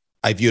much,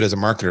 I view it as a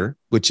marketer,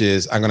 which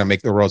is I'm going to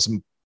make the world's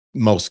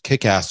most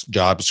kick-ass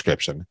job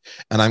description.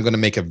 And I'm going to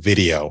make a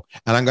video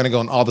and I'm going to go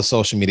on all the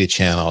social media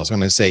channels. I'm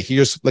going to say,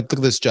 look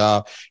at this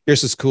job.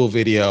 Here's this cool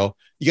video.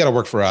 You got to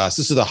work for us.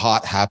 This is a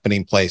hot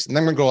happening place. And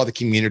then I'm going to go to all the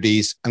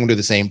communities. I'm going to do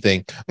the same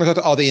thing. I'm going to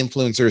talk to all the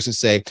influencers and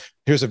say,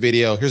 here's a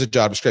video. Here's a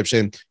job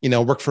description,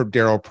 work for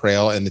Darryl,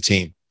 Praill and the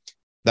team.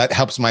 That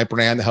helps my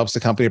brand. That helps the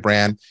company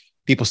brand.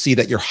 People see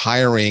that you're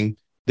hiring.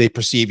 They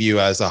perceive you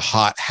as a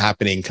hot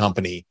happening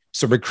company.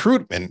 So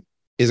recruitment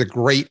is a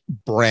great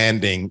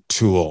branding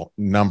tool,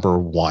 number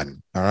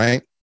 1. All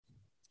right.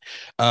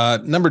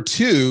 Number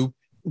 2,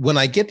 when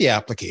I get the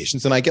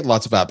applications, and I get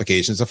lots of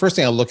applications, the first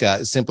thing I look at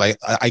is simply,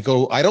 I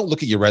don't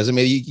look at your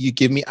resume you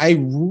give me. I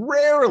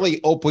rarely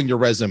open your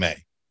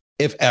resume,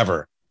 if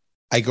ever.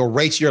 I go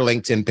right to your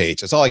LinkedIn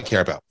page. That's all I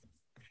care about.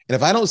 And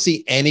if I don't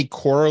see any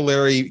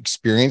corollary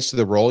experience to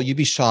the role, you'd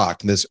be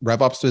shocked in this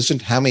RevOps position,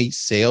 how many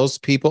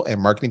salespeople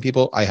and marketing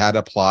people I had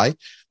apply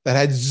that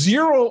had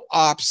 0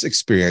 ops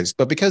experience,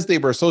 but because they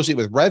were associated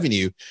with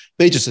revenue,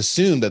 they just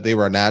assumed that they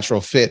were a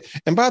natural fit.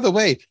 And by the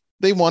way,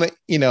 they wanted,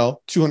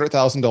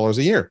 $200,000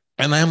 a year.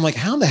 And I'm like,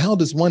 how the hell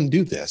does one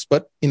do this?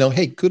 But,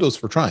 hey, kudos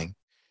for trying.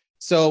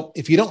 So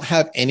if you don't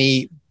have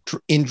any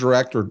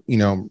indirect or,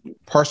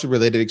 partially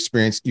related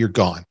experience, you're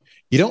gone.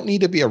 You don't need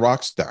to be a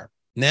rock star.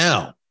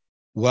 Now,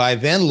 what I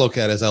then look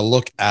at is I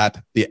look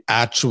at the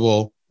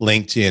actual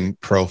LinkedIn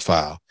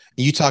profile.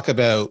 You talk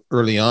about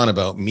early on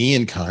about me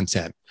and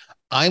content.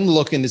 I'm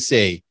looking to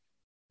say,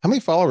 how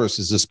many followers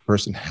does this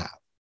person have?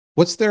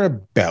 What's their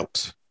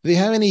about? Do they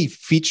have any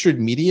featured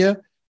media?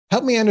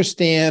 Help me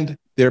understand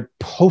their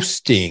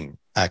posting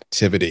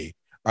activity.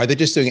 Are they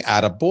just doing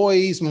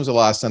attaboys? When was the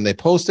last time they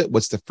posted?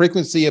 What's the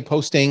frequency of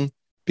posting?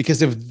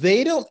 Because if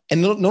they don't,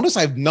 and notice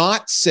I've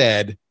not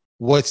said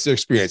what's their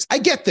experience. I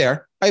get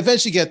there. I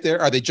eventually get there.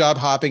 Are they job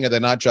hopping? Are they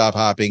not job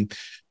hopping?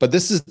 But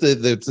this is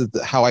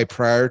the how I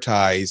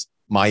prioritize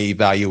my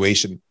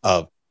evaluation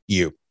of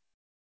you.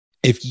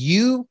 If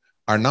you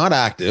are not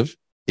active,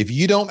 if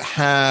you don't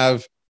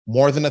have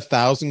more than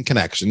 1,000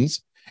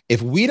 connections,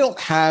 if we don't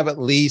have at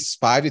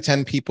least 5 to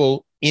 10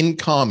 people in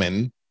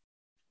common,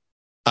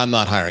 I'm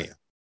not hiring you.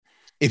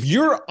 If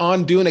you're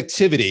on doing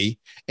activity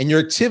and your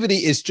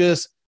activity is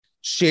just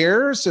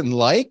shares and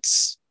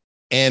likes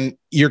and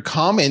your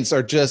comments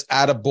are just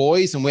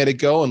attaboys and way to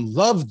go and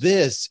love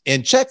this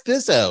and check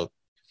this out,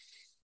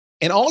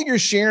 and all you're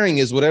sharing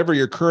is whatever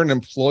your current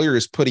employer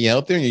is putting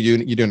out there, and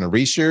you're doing a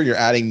reshare, you're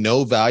adding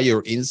no value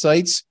or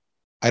insights,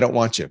 I don't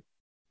want you.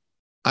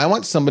 I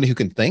want somebody who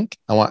can think.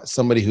 I want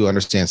somebody who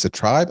understands the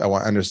tribe. I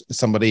want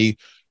somebody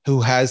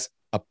who has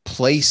a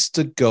place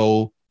to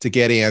go to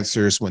get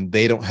answers when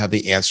they don't have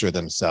the answer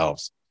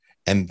themselves.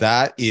 And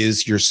that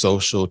is your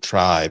social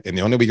tribe. And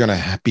the only way you're going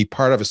to be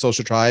part of a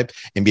social tribe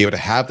and be able to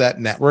have that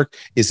network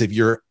is if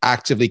you're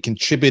actively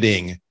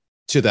contributing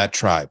to that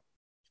tribe.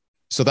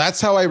 So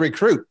that's how I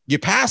recruit. You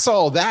pass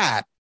all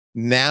that,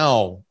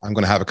 now I'm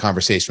going to have a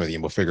conversation with you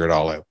and we'll figure it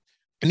all out.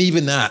 And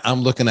even that,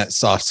 I'm looking at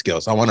soft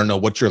skills. I want to know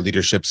what's your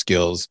leadership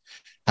skills.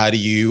 How do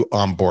you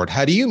onboard?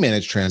 How do you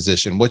manage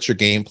transition? What's your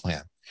game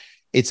plan?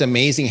 It's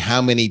amazing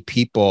how many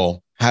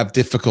people have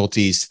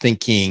difficulties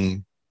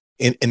thinking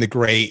in the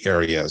gray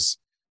areas.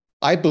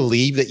 I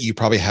believe that you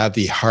probably have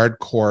the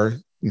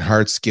hardcore and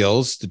hard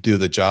skills to do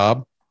the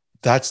job.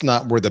 That's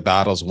not where the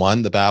battle's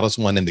won. The battle's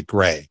won in the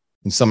gray.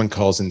 when someone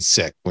calls in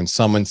sick, when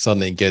someone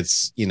suddenly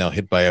gets,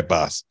 hit by a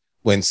bus,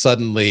 when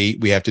suddenly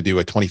we have to do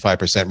a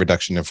 25%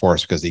 reduction in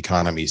force because the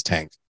economy's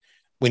tanked,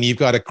 when you've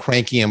got a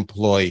cranky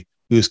employee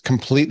who's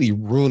completely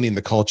ruining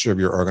the culture of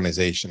your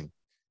organization,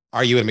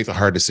 are you going to make the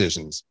hard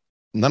decisions?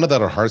 None of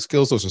that are hard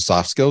skills. Those are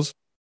soft skills.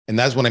 And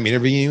that's when I'm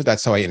interviewing you.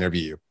 That's how I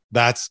interview you.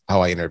 That's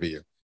how I interview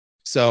you.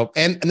 So,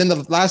 and then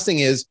the last thing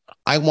is,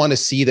 I want to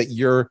see that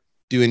you're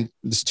doing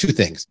there's two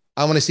things.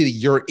 I want to see that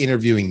you're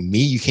interviewing me.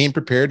 You came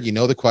prepared. You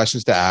know the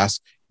questions to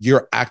ask.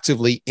 You're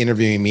actively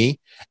interviewing me.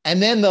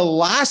 And then the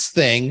last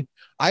thing,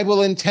 I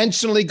will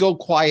intentionally go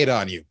quiet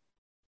on you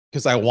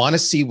because I want to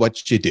see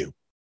what you do.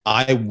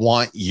 I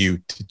want you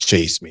to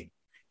chase me.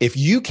 If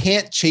you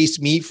can't chase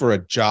me for a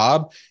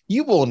job,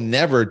 you will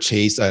never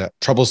chase a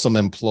troublesome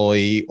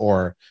employee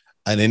or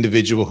an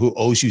individual who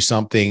owes you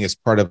something as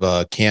part of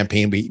a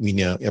campaign,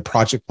 a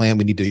project plan.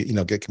 We need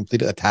to, get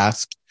completed a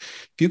task.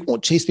 If you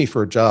won't chase me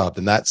for a job,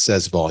 then that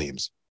says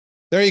volumes.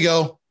 There you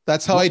go.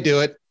 That's how I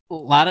do it. A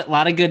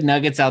lot of good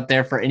nuggets out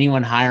there for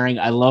anyone hiring.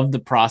 I love the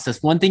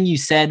process. One thing you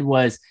said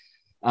was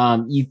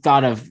you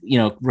thought of,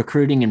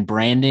 recruiting and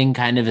branding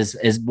kind of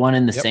as one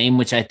and the same,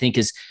 which I think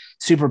is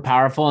super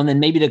powerful. And then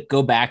maybe to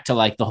go back to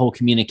like the whole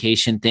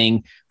communication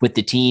thing with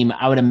the team,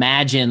 I would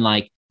imagine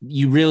like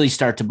you really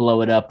start to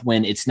blow it up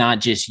when it's not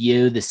just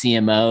you, the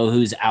CMO,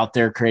 who's out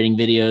there creating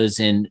videos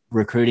and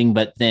recruiting,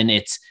 but then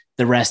it's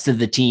the rest of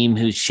the team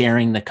who's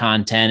sharing the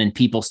content, and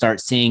people start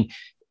seeing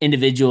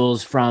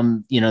individuals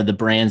from, the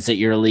brands that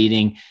you're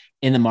leading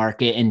in the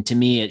market. And to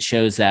me, it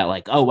shows that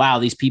like, oh, wow,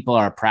 these people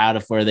are proud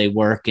of where they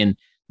work. And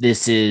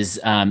this is,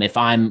 if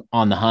I'm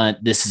on the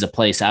hunt, this is a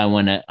place I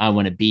want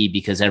to be,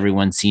 because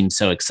everyone seems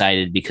so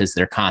excited because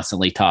they're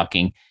constantly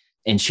talking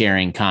and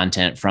sharing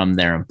content from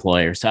their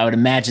employer. So I would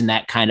imagine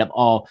that kind of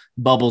all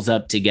bubbles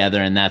up together.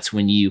 And that's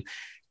when you,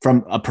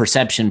 from a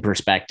perception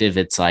perspective,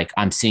 it's like,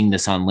 I'm seeing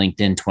this on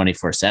LinkedIn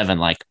 24/7.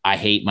 Like, I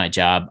hate my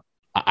job.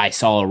 I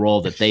saw a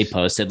role that they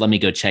posted. Let me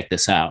go check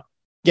this out.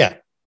 Yeah.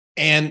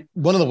 And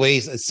one of the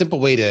ways, a simple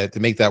way to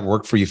make that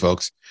work for you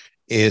folks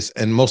is,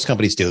 and most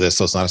companies do this,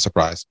 so it's not a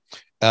surprise,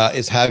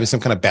 is having some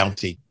kind of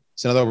bounty.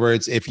 So in other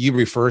words, if you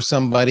refer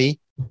somebody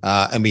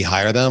and we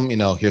hire them,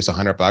 here's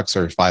 $100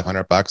 or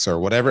 $500 or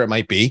whatever it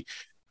might be.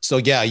 So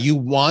yeah, you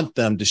want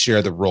them to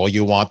share the role.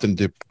 You want them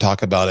to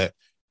talk about it.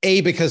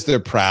 A, because they're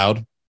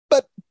proud,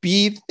 but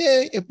B,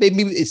 if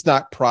maybe it's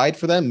not pride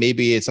for them.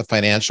 Maybe it's a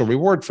financial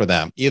reward for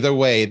them. Either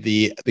way,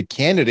 the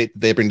candidate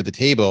they bring to the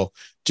table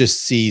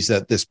just sees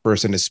that this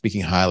person is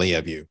speaking highly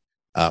of you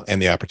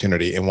and the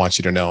opportunity, and wants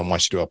you to know and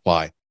wants you to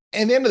apply.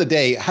 And at the end of the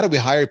day, how do we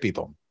hire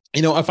people?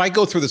 If I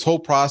go through this whole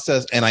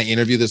process and I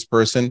interview this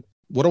person,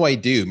 what do I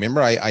do?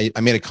 Remember, I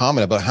made a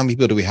comment about how many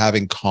people do we have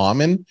in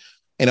common?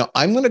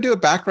 I'm going to do a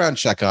background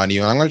check on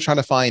you, and I'm going to try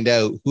to find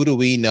out who do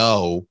we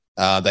know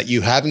that you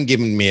haven't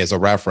given me as a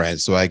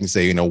reference, so I can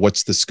say,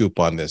 what's the scoop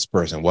on this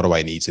person? What do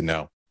I need to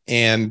know?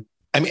 And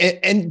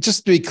and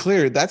just to be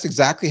clear, that's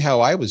exactly how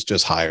I was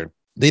just hired.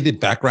 They did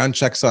background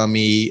checks on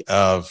me.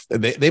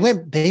 They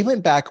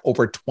went back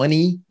over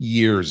 20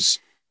 years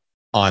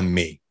on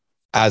me,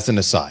 as an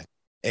aside.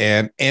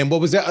 And what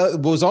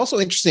was also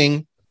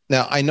interesting.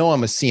 Now, I know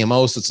I'm a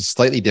CMO, so it's a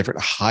slightly different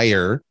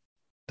hire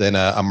than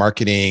a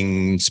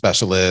marketing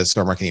specialist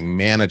or marketing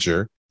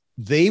manager.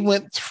 They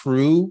went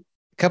through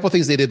a couple of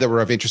things they did that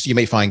were of interest. You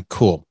may find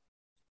cool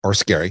or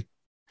scary.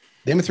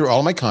 They went through all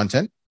of my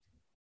content,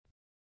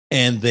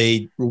 and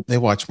they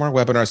watch more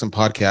webinars and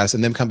podcasts,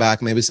 and then come back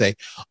and they would say,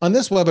 on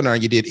this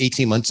webinar you did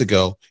 18 months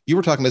ago, you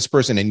were talking to this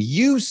person and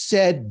you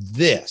said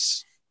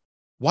this.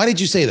 Why did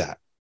you say that?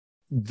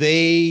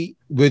 They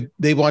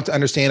want to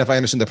understand if I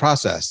understand the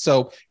process.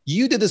 So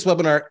you did this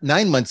webinar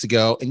 9 months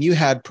ago and you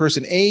had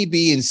person A,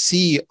 B, and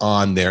C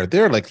on there.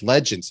 They're like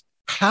legends.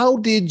 How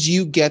did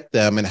you get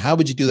them? And how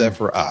would you do that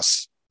for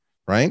us?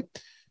 Right?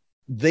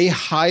 They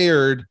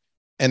hired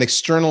an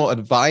external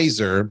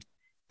advisor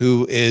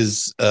who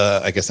is,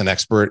 I guess, an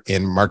expert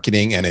in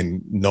marketing and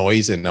in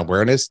noise and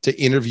awareness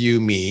to interview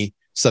me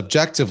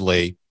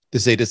subjectively to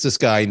say, does this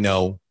guy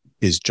know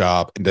his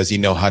job, and does he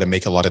know how to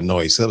make a lot of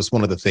noise? So that was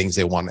one of the things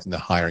they wanted in the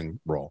hiring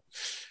role.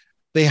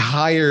 They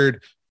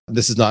hired,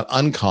 this is not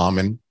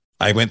uncommon.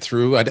 I went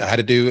through, I had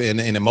to do an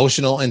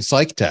emotional and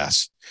psych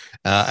test.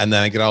 And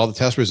then I get all the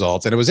test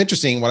results. And it was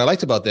interesting. What I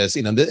liked about this,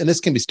 and this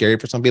can be scary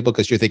for some people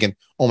because you're thinking,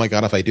 oh my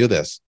God, if I do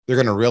this, they're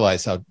going to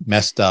realize how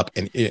messed up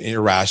and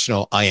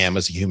irrational I am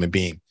as a human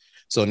being.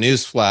 So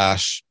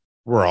newsflash,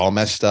 we're all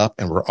messed up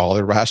and we're all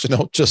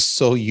irrational, just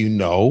so you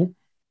know.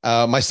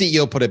 My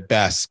CEO put it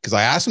best because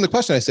I asked him the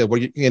question. I said,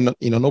 well,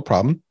 no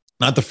problem.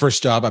 Not the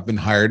first job I've been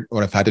hired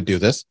when I've had to do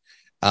this.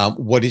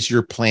 What is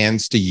your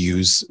plans to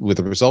use with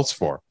the results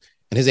for?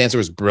 And his answer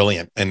was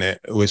brilliant. And it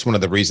was one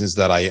of the reasons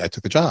that I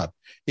took the job.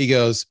 He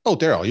goes, oh,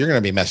 Darryl, you're going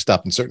to be messed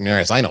up in certain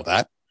areas. I know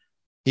that.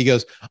 He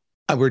goes,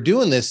 we're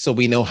doing this so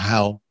we know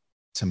how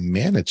to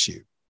manage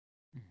you.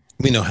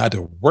 We know how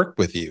to work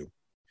with you.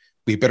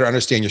 We better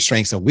understand your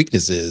strengths and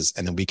weaknesses.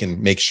 And then we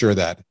can make sure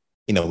that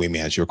we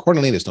manage you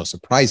accordingly. There's no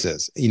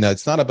surprises.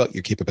 It's not about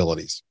your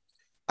capabilities.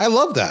 I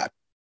love that.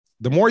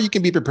 the more you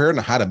can be prepared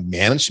on how to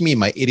manage me,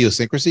 my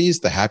idiosyncrasies,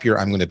 the happier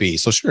I'm going to be.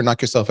 So sure,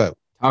 knock yourself out.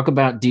 Talk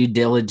about due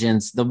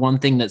diligence. The one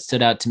thing that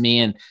stood out to me,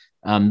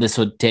 and this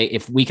would take,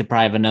 if we could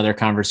probably have another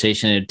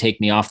conversation, it'd take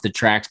me off the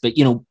tracks, but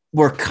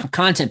we're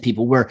content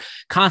people. We're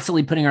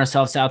constantly putting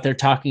ourselves out there,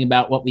 talking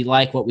about what we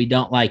like, what we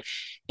don't like.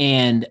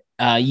 And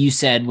you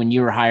said when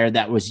you were hired,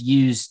 that was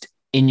used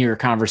in your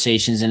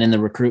conversations and in the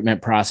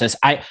recruitment process.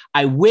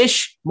 I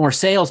wish more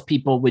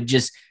salespeople would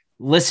just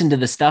listen to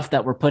the stuff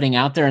that we're putting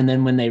out there. And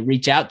then when they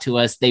reach out to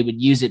us, they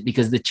would use it,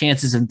 because the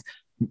chances of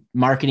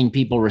marketing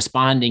people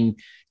responding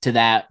to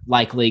that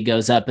likely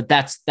goes up. But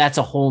that's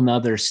a whole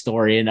nother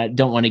story. And I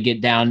don't want to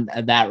get down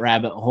that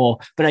rabbit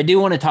hole, but I do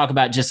want to talk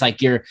about just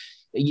like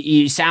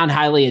you sound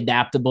highly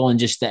adaptable, and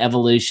just the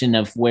evolution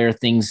of where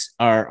things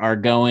are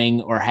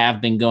going or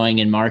have been going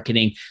in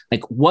marketing.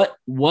 Like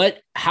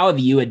how have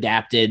you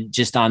adapted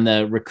just on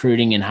the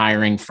recruiting and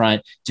hiring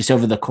front, just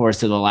over the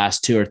course of the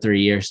last 2 or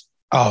 3 years?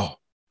 Oh,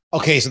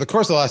 okay. So the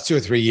course of the last 2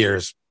 or 3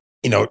 years,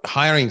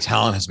 hiring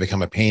talent has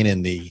become a pain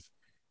in the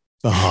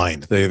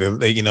behind.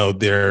 There's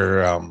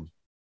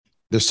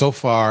so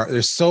far,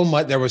 there's so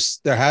much,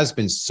 there has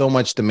been so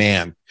much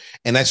demand,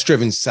 and that's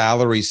driven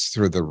salaries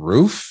through the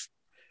roof.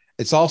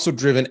 It's also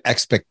driven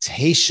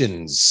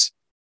expectations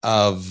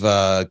of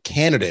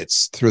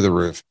candidates through the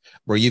roof,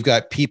 where you've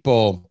got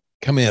people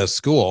coming out of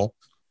school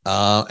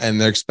and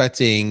they're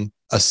expecting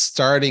a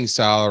starting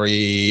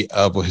salary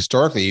of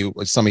historically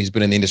somebody who's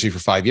been in the industry for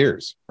 5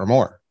 years or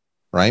more,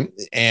 right?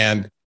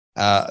 And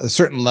a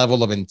certain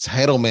level of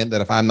entitlement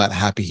that if I'm not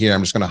happy here,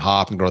 I'm just going to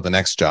hop and go to the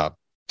next job.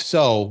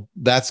 So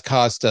that's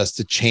caused us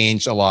to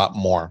change a lot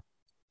more.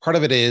 Part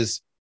of it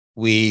is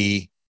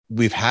we've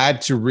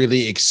had to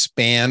really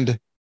expand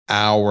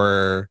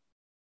our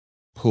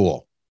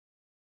pool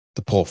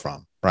to pull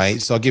from,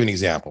 right? So I'll give you an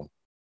example.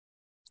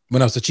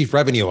 When I was the chief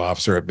revenue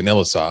officer at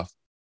VanillaSoft,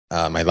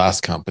 my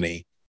last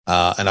company,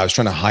 and I was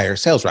trying to hire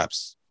sales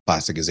reps,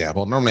 classic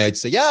example. Normally I'd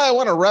say, yeah, I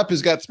want a rep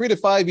who's got 3 to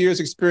 5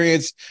 years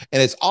experience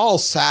and it's all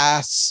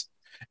SaaS.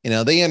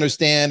 They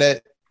understand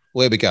it.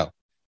 Way we go.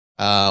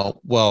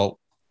 Well,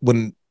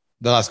 when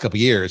the last couple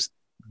of years,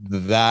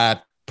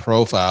 that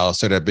profile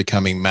started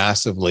becoming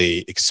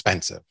massively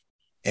expensive,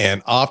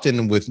 and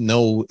often with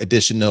no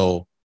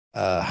additional,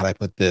 how do I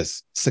put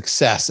this,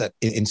 success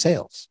in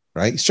sales,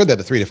 right? Sure, they had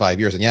the 3 to 5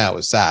 years, and yeah, it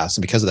was SaaS.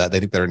 And because of that,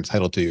 they think they're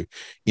entitled to,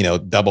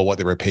 double what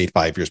they were paid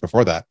 5 years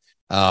before that.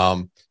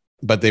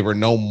 But they were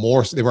no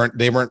more, they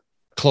weren't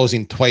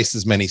closing twice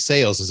as many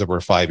sales as they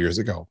were 5 years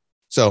ago.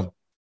 So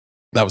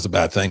that was a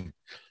bad thing.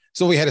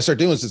 So what we had to start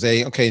doing is to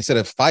say, okay, instead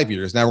of 5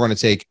 years, now we're going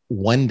to take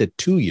 1 to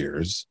 2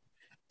 years,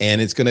 and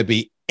it's going to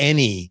be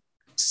any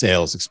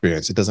sales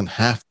experience. It doesn't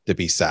have to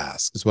be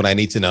SaaS, because what I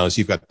need to know is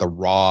you've got the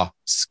raw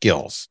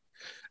skills,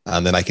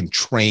 and then I can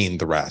train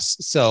the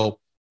rest. So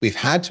we've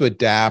had to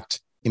adapt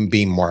and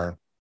be more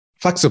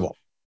flexible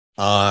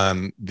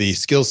on the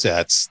skill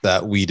sets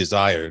that we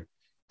desired.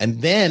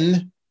 And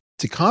then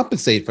to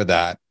compensate for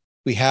that,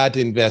 we had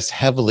to invest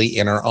heavily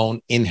in our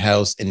own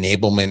in-house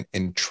enablement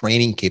and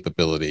training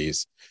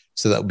capabilities,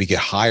 so that we could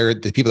hire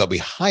the people that we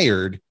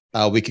hired,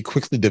 we could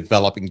quickly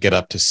develop and get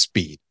up to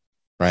speed.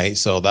 Right.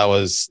 So that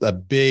was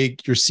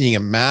you're seeing a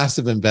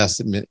massive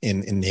investment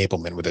in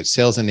enablement, whether it's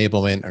sales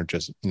enablement or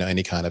just,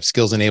 any kind of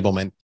skills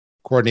enablement,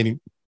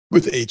 coordinating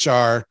with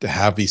HR to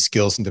have these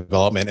skills and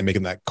development and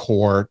making that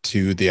core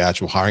to the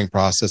actual hiring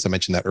process. I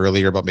mentioned that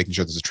earlier about making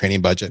sure there's a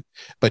training budget,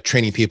 but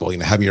training people,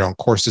 having your own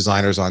course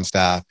designers on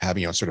staff,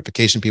 having your own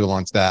certification people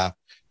on staff,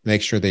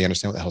 make sure they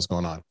understand what the hell's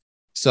going on.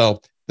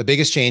 So the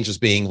biggest change is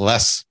being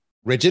less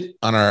rigid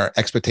on our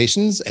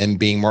expectations and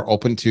being more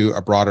open to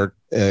a broader,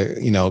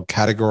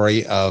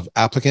 category of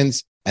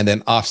applicants, and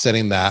then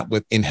offsetting that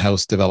with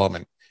in-house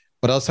development.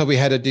 What else have we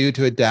had to do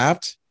to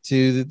adapt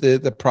to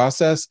the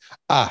process?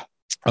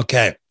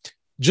 Okay.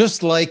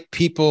 Just like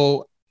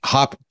people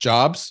hop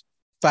jobs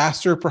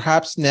faster,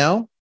 perhaps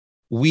now,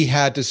 we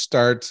had to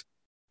start,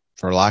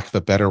 for lack of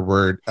a better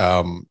word,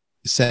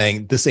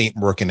 saying this ain't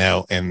working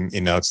out, and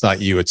it's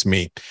not you, it's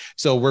me.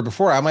 So where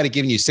before I might have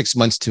given you 6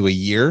 months to a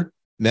year,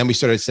 and then we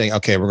started saying,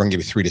 okay, we're going to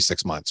give you 3 to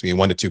 6 months. We need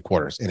 1 to 2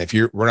 quarters. And if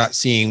we're not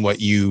seeing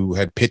what you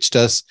had pitched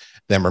us,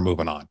 then we're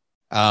moving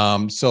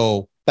on.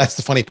 So that's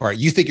the funny part.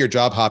 You think you're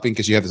job hopping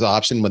because you have this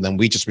option, but then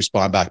we just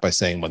respond back by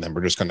saying, well, then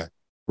we're just going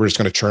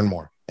to churn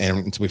more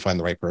until we find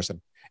the right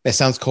person. It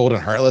sounds cold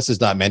and heartless.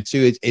 It's not meant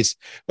to. It's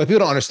what people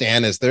don't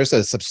understand is there's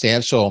a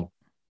substantial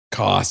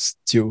cost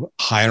to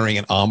hiring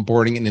and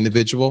onboarding an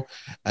individual.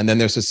 And then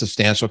there's a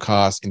substantial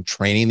cost in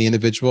training the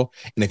individual.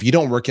 And if you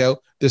don't work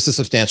out, there's a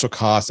substantial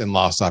cost and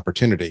lost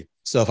opportunity.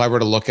 So if I were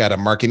to look at a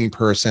marketing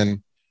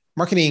person,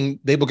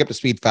 they will get up to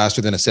speed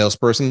faster than a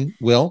salesperson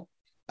will.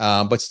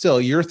 But still,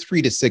 you're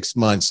 3 to 6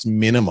 months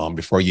minimum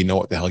before you know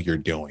what the hell you're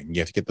doing.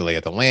 You have to get the lay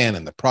of the land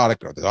and the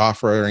product or the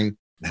offering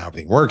and how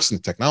everything works and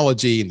the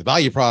technology and the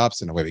value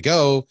props, and away we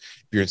go.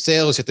 If you're in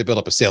sales, you have to build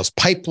up a sales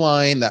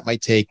pipeline that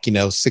might take,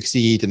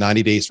 60 to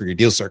 90 days for your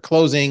deals to start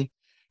closing.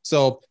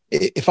 So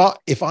if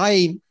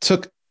I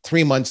took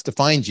 3 months to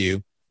find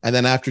you, and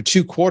then after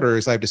 2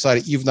 quarters, I've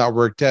decided you've not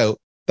worked out,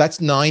 That's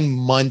 9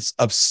 months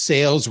of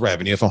sales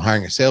revenue if I'm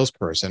hiring a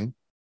salesperson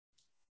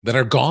that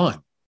are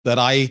gone. That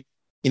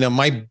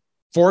my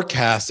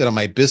forecast on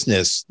my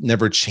business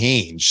never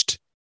changed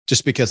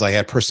just because I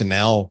had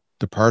personnel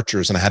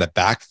departures and I had to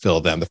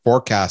backfill them. The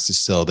forecast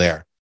is still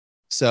there.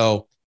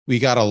 So we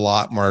got a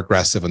lot more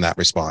aggressive in that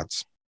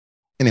response.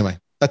 Anyway,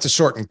 that's a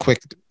short and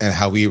quick and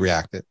how we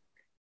reacted.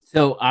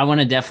 So I want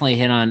to definitely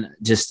hit on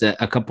just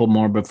a couple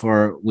more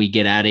before we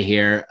get out of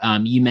here.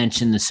 You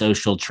mentioned the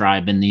social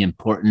tribe and the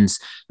importance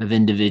of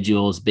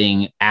individuals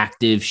being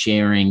active,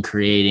 sharing,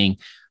 creating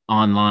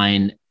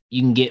online.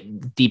 You can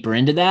get deeper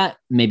into that,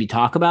 maybe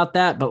talk about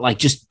that, but like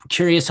just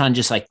curious on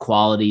just like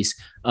qualities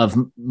of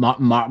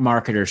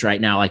marketers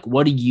right now. Like,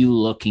 what are you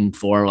looking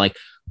for? Like,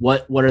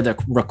 what are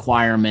the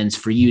requirements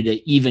for you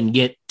to even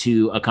get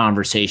to a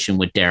conversation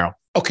with Darryl?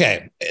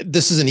 Okay,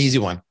 this is an easy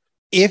one.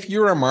 If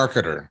you're a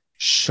marketer,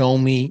 show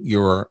me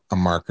you're a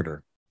marketer.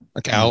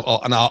 Okay,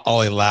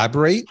 I'll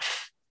elaborate,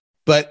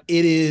 but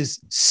it is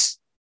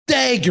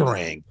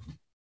staggering,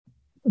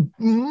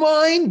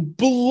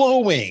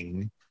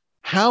 mind-blowing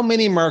how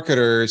many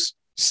marketers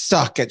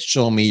suck at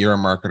show me you're a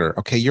marketer.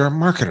 Okay, you're a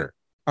marketer.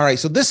 All right,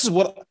 so this is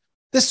what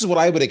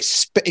I would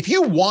expect. If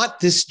you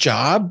want this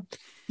job,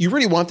 you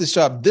really want this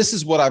job, this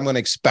is what I'm going to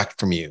expect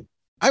from you.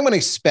 I'm going to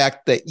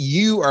expect that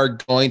you are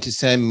going to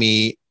send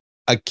me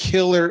a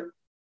killer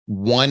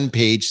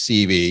one-page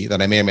CV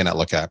that I may or may not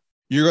look at.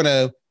 You're going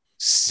to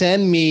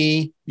send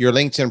me your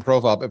LinkedIn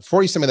profile. But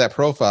before you send me that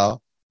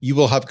profile, you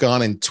will have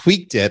gone and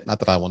tweaked it, not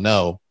that I will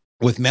know,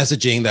 with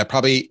messaging that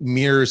probably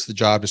mirrors the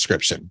job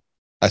description.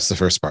 That's the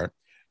first part.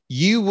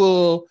 You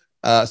will,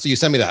 so you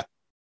send me that.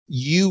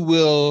 You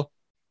will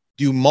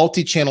do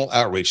multi-channel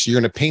outreach. So you're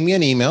going to ping me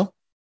an email.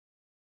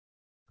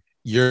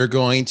 You're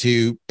going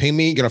to ping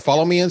me, you're going to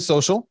follow me on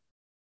social,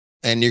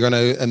 and you're going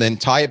to, and then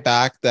tie it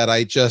back that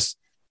I just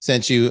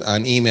sent you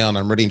an email and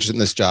I'm really interested in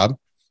this job.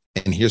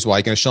 And here's why.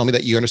 You're going to show me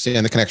that you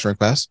understand the connection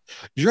request.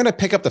 You're going to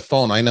pick up the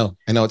phone. I know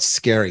it's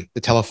scary. The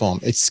telephone,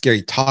 it's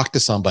scary. Talk to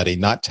somebody,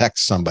 not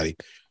text somebody.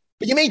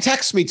 But you may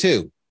text me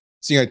too.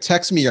 So you're going to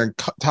text me, you're going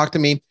to talk to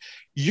me.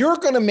 You're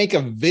going to make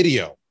a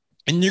video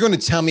and you're going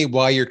to tell me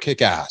why you're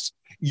kick ass.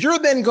 You're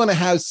then going to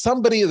have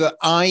somebody that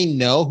I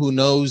know who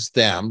knows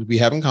them, we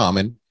have in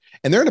common,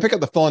 and they're going to pick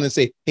up the phone and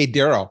say, hey,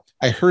 Darryl,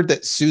 I heard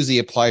that Susie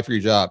applied for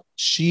your job.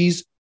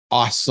 She's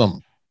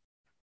awesome.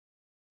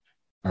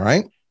 All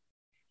right.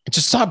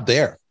 Just stop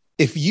there.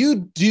 If you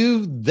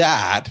do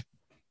that,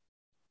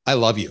 I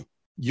love you.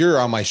 You're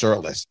on my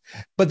short list.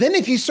 But then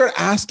if you start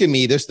asking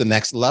me this, the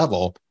next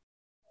level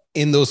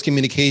in those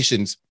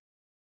communications,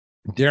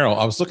 Darryl,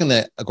 I was looking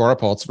at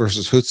Agorapulse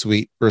versus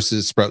Hootsuite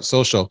versus Sprout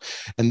Social,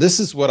 and this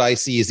is what I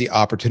see as the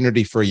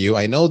opportunity for you.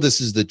 I know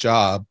this is the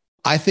job.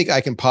 I think I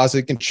can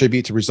positively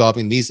contribute to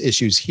resolving these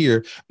issues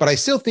here, but I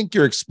still think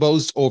you're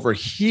exposed over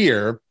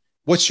here.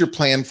 What's your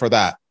plan for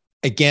that?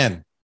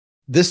 Again,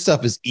 this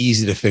stuff is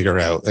easy to figure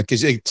out.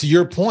 Because to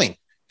your point,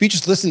 if you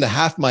just listen to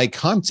half my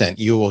content,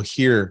 you will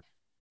hear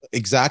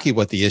exactly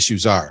what the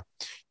issues are.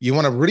 You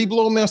want to really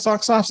blow my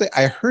socks off? Say,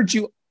 I heard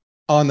you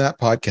on that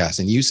podcast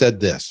and you said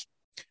this.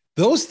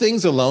 Those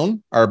things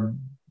alone are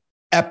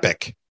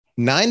epic.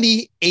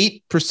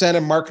 98%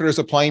 of marketers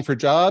applying for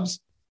jobs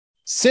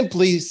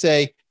simply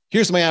say,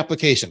 here's my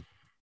application.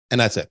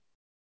 And that's it.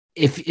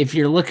 If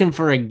you're looking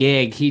for a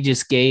gig, he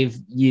just gave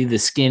you the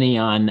skinny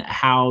on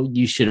how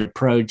you should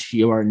approach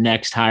your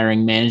next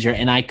hiring manager.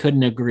 And I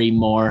couldn't agree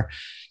more.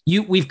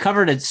 We've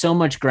covered so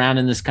much ground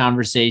in this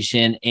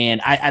conversation, and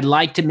I'd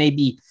like to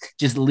maybe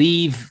just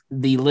leave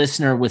the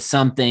listener with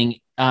something.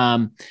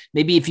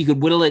 Maybe if you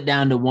could whittle it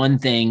down to one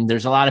thing.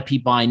 There's a lot of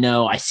people I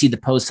know. I see the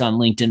posts on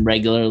LinkedIn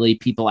regularly,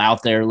 people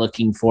out there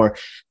looking for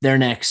their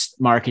next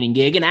marketing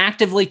gig and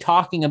actively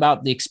talking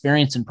about the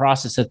experience and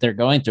process that they're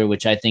going through,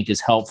 which I think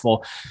is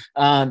helpful.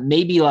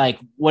 Maybe like,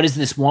 what is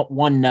this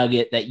one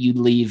nugget that you'd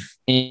leave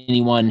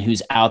anyone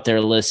who's out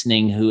there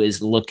listening who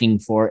is looking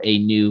for a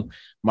new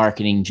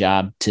marketing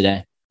job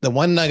today? The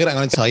one nugget I'm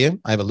going to tell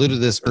you, I've alluded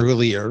to this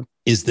earlier,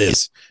 is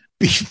this: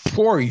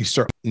 before you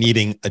start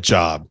needing a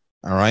job,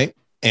 all right?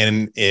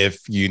 And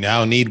if you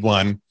now need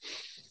one,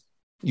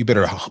 you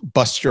better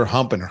bust your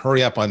hump and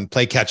hurry up and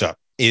play catch up.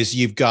 Is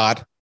you've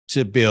got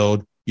to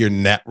build your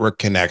network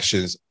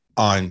connections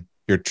on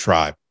your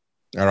tribe.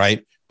 All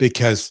right.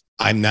 Because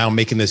I'm now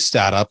making this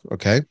stat up.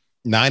 Okay.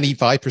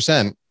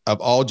 95%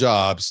 of all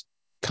jobs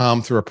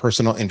come through a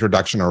personal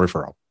introduction or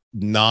referral,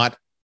 not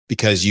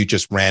because you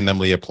just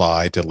randomly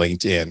apply to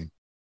LinkedIn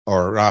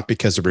or not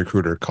because a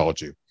recruiter called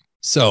you.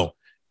 So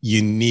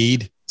you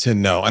need to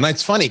know. And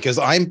it's funny because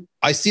I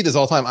see this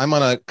all the time. I'm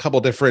on a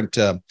couple different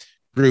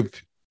group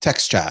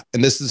text chat,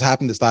 and this has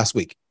happened this last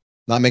week.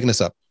 Not making this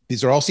up.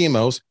 These are all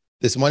CMOs.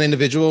 This one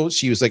individual,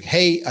 she was like,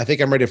 hey, I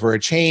think I'm ready for a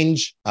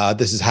change.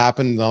 This has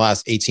happened in the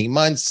last 18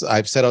 months.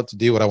 I've set out to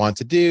do what I want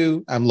to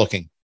do. I'm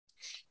looking.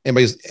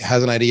 Anybody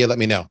has an idea, let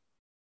me know.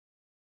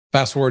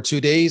 Fast forward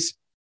 2 days,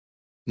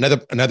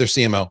 another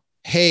CMO.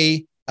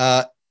 Hey,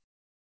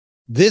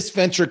 this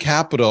venture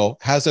capital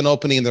has an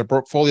opening in their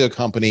portfolio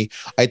company.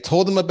 I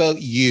told them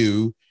about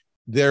you.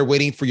 They're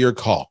waiting for your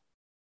call.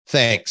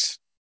 thanks.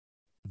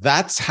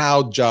 That's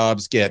how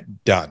jobs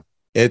get done.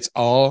 It's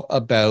all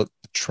about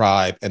the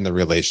tribe and the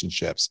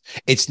relationships.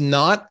 It's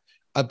not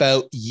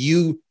about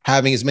you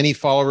having as many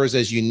followers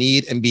as you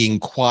need and being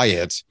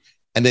quiet.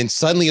 And then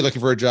suddenly you're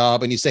looking for a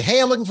job and you say,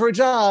 hey, I'm looking for a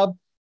job,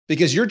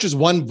 because you're just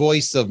one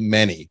voice of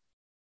many.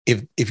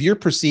 If you're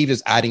perceived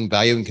as adding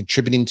value and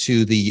contributing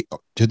to the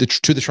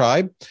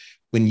tribe,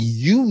 when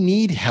you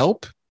need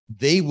help,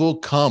 they will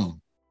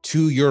come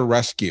to your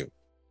rescue.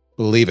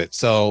 Believe it.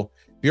 So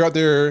if you're out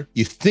there,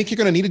 you think you're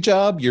going to need a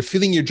job, you're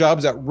feeling your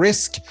job's at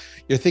risk,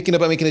 you're thinking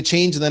about making a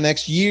change in the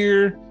next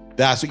year,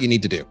 that's what you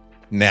need to do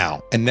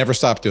now, and never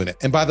stop doing it.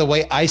 And by the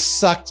way, I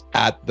sucked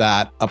at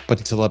that up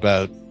until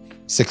about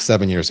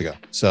 6-7 years ago.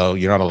 So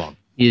you're not alone.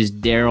 Is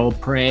Darryl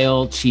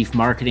Praill, Chief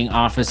Marketing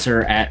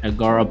Officer at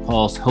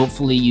Agorapulse.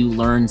 Hopefully you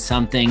learned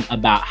something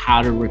about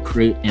how to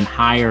recruit and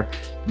hire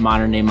a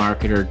modern day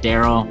marketer.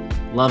 Darryl,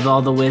 loved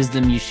all the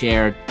wisdom you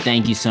shared.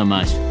 Thank you so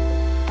much.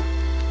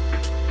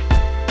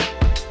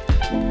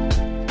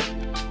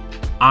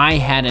 I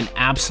had an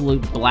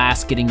absolute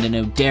blast getting to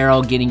know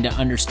Darryl, getting to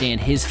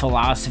understand his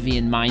philosophy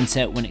and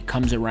mindset when it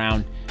comes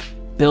around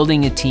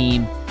building a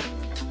team,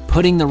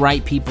 putting the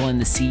right people in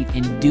the seat,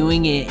 and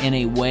doing it in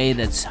a way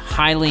that's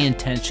highly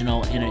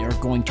intentional and are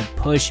going to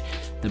push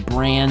the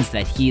brands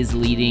that he is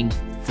leading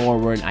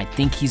forward. I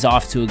think he's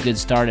off to a good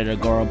start at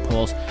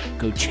Agorapulse.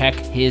 Go check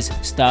his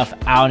stuff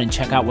out and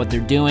check out what they're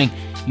doing.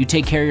 You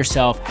take care of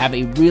yourself. Have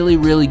a really,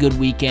 really good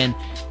weekend.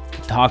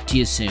 Talk to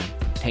you soon.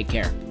 Take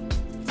care.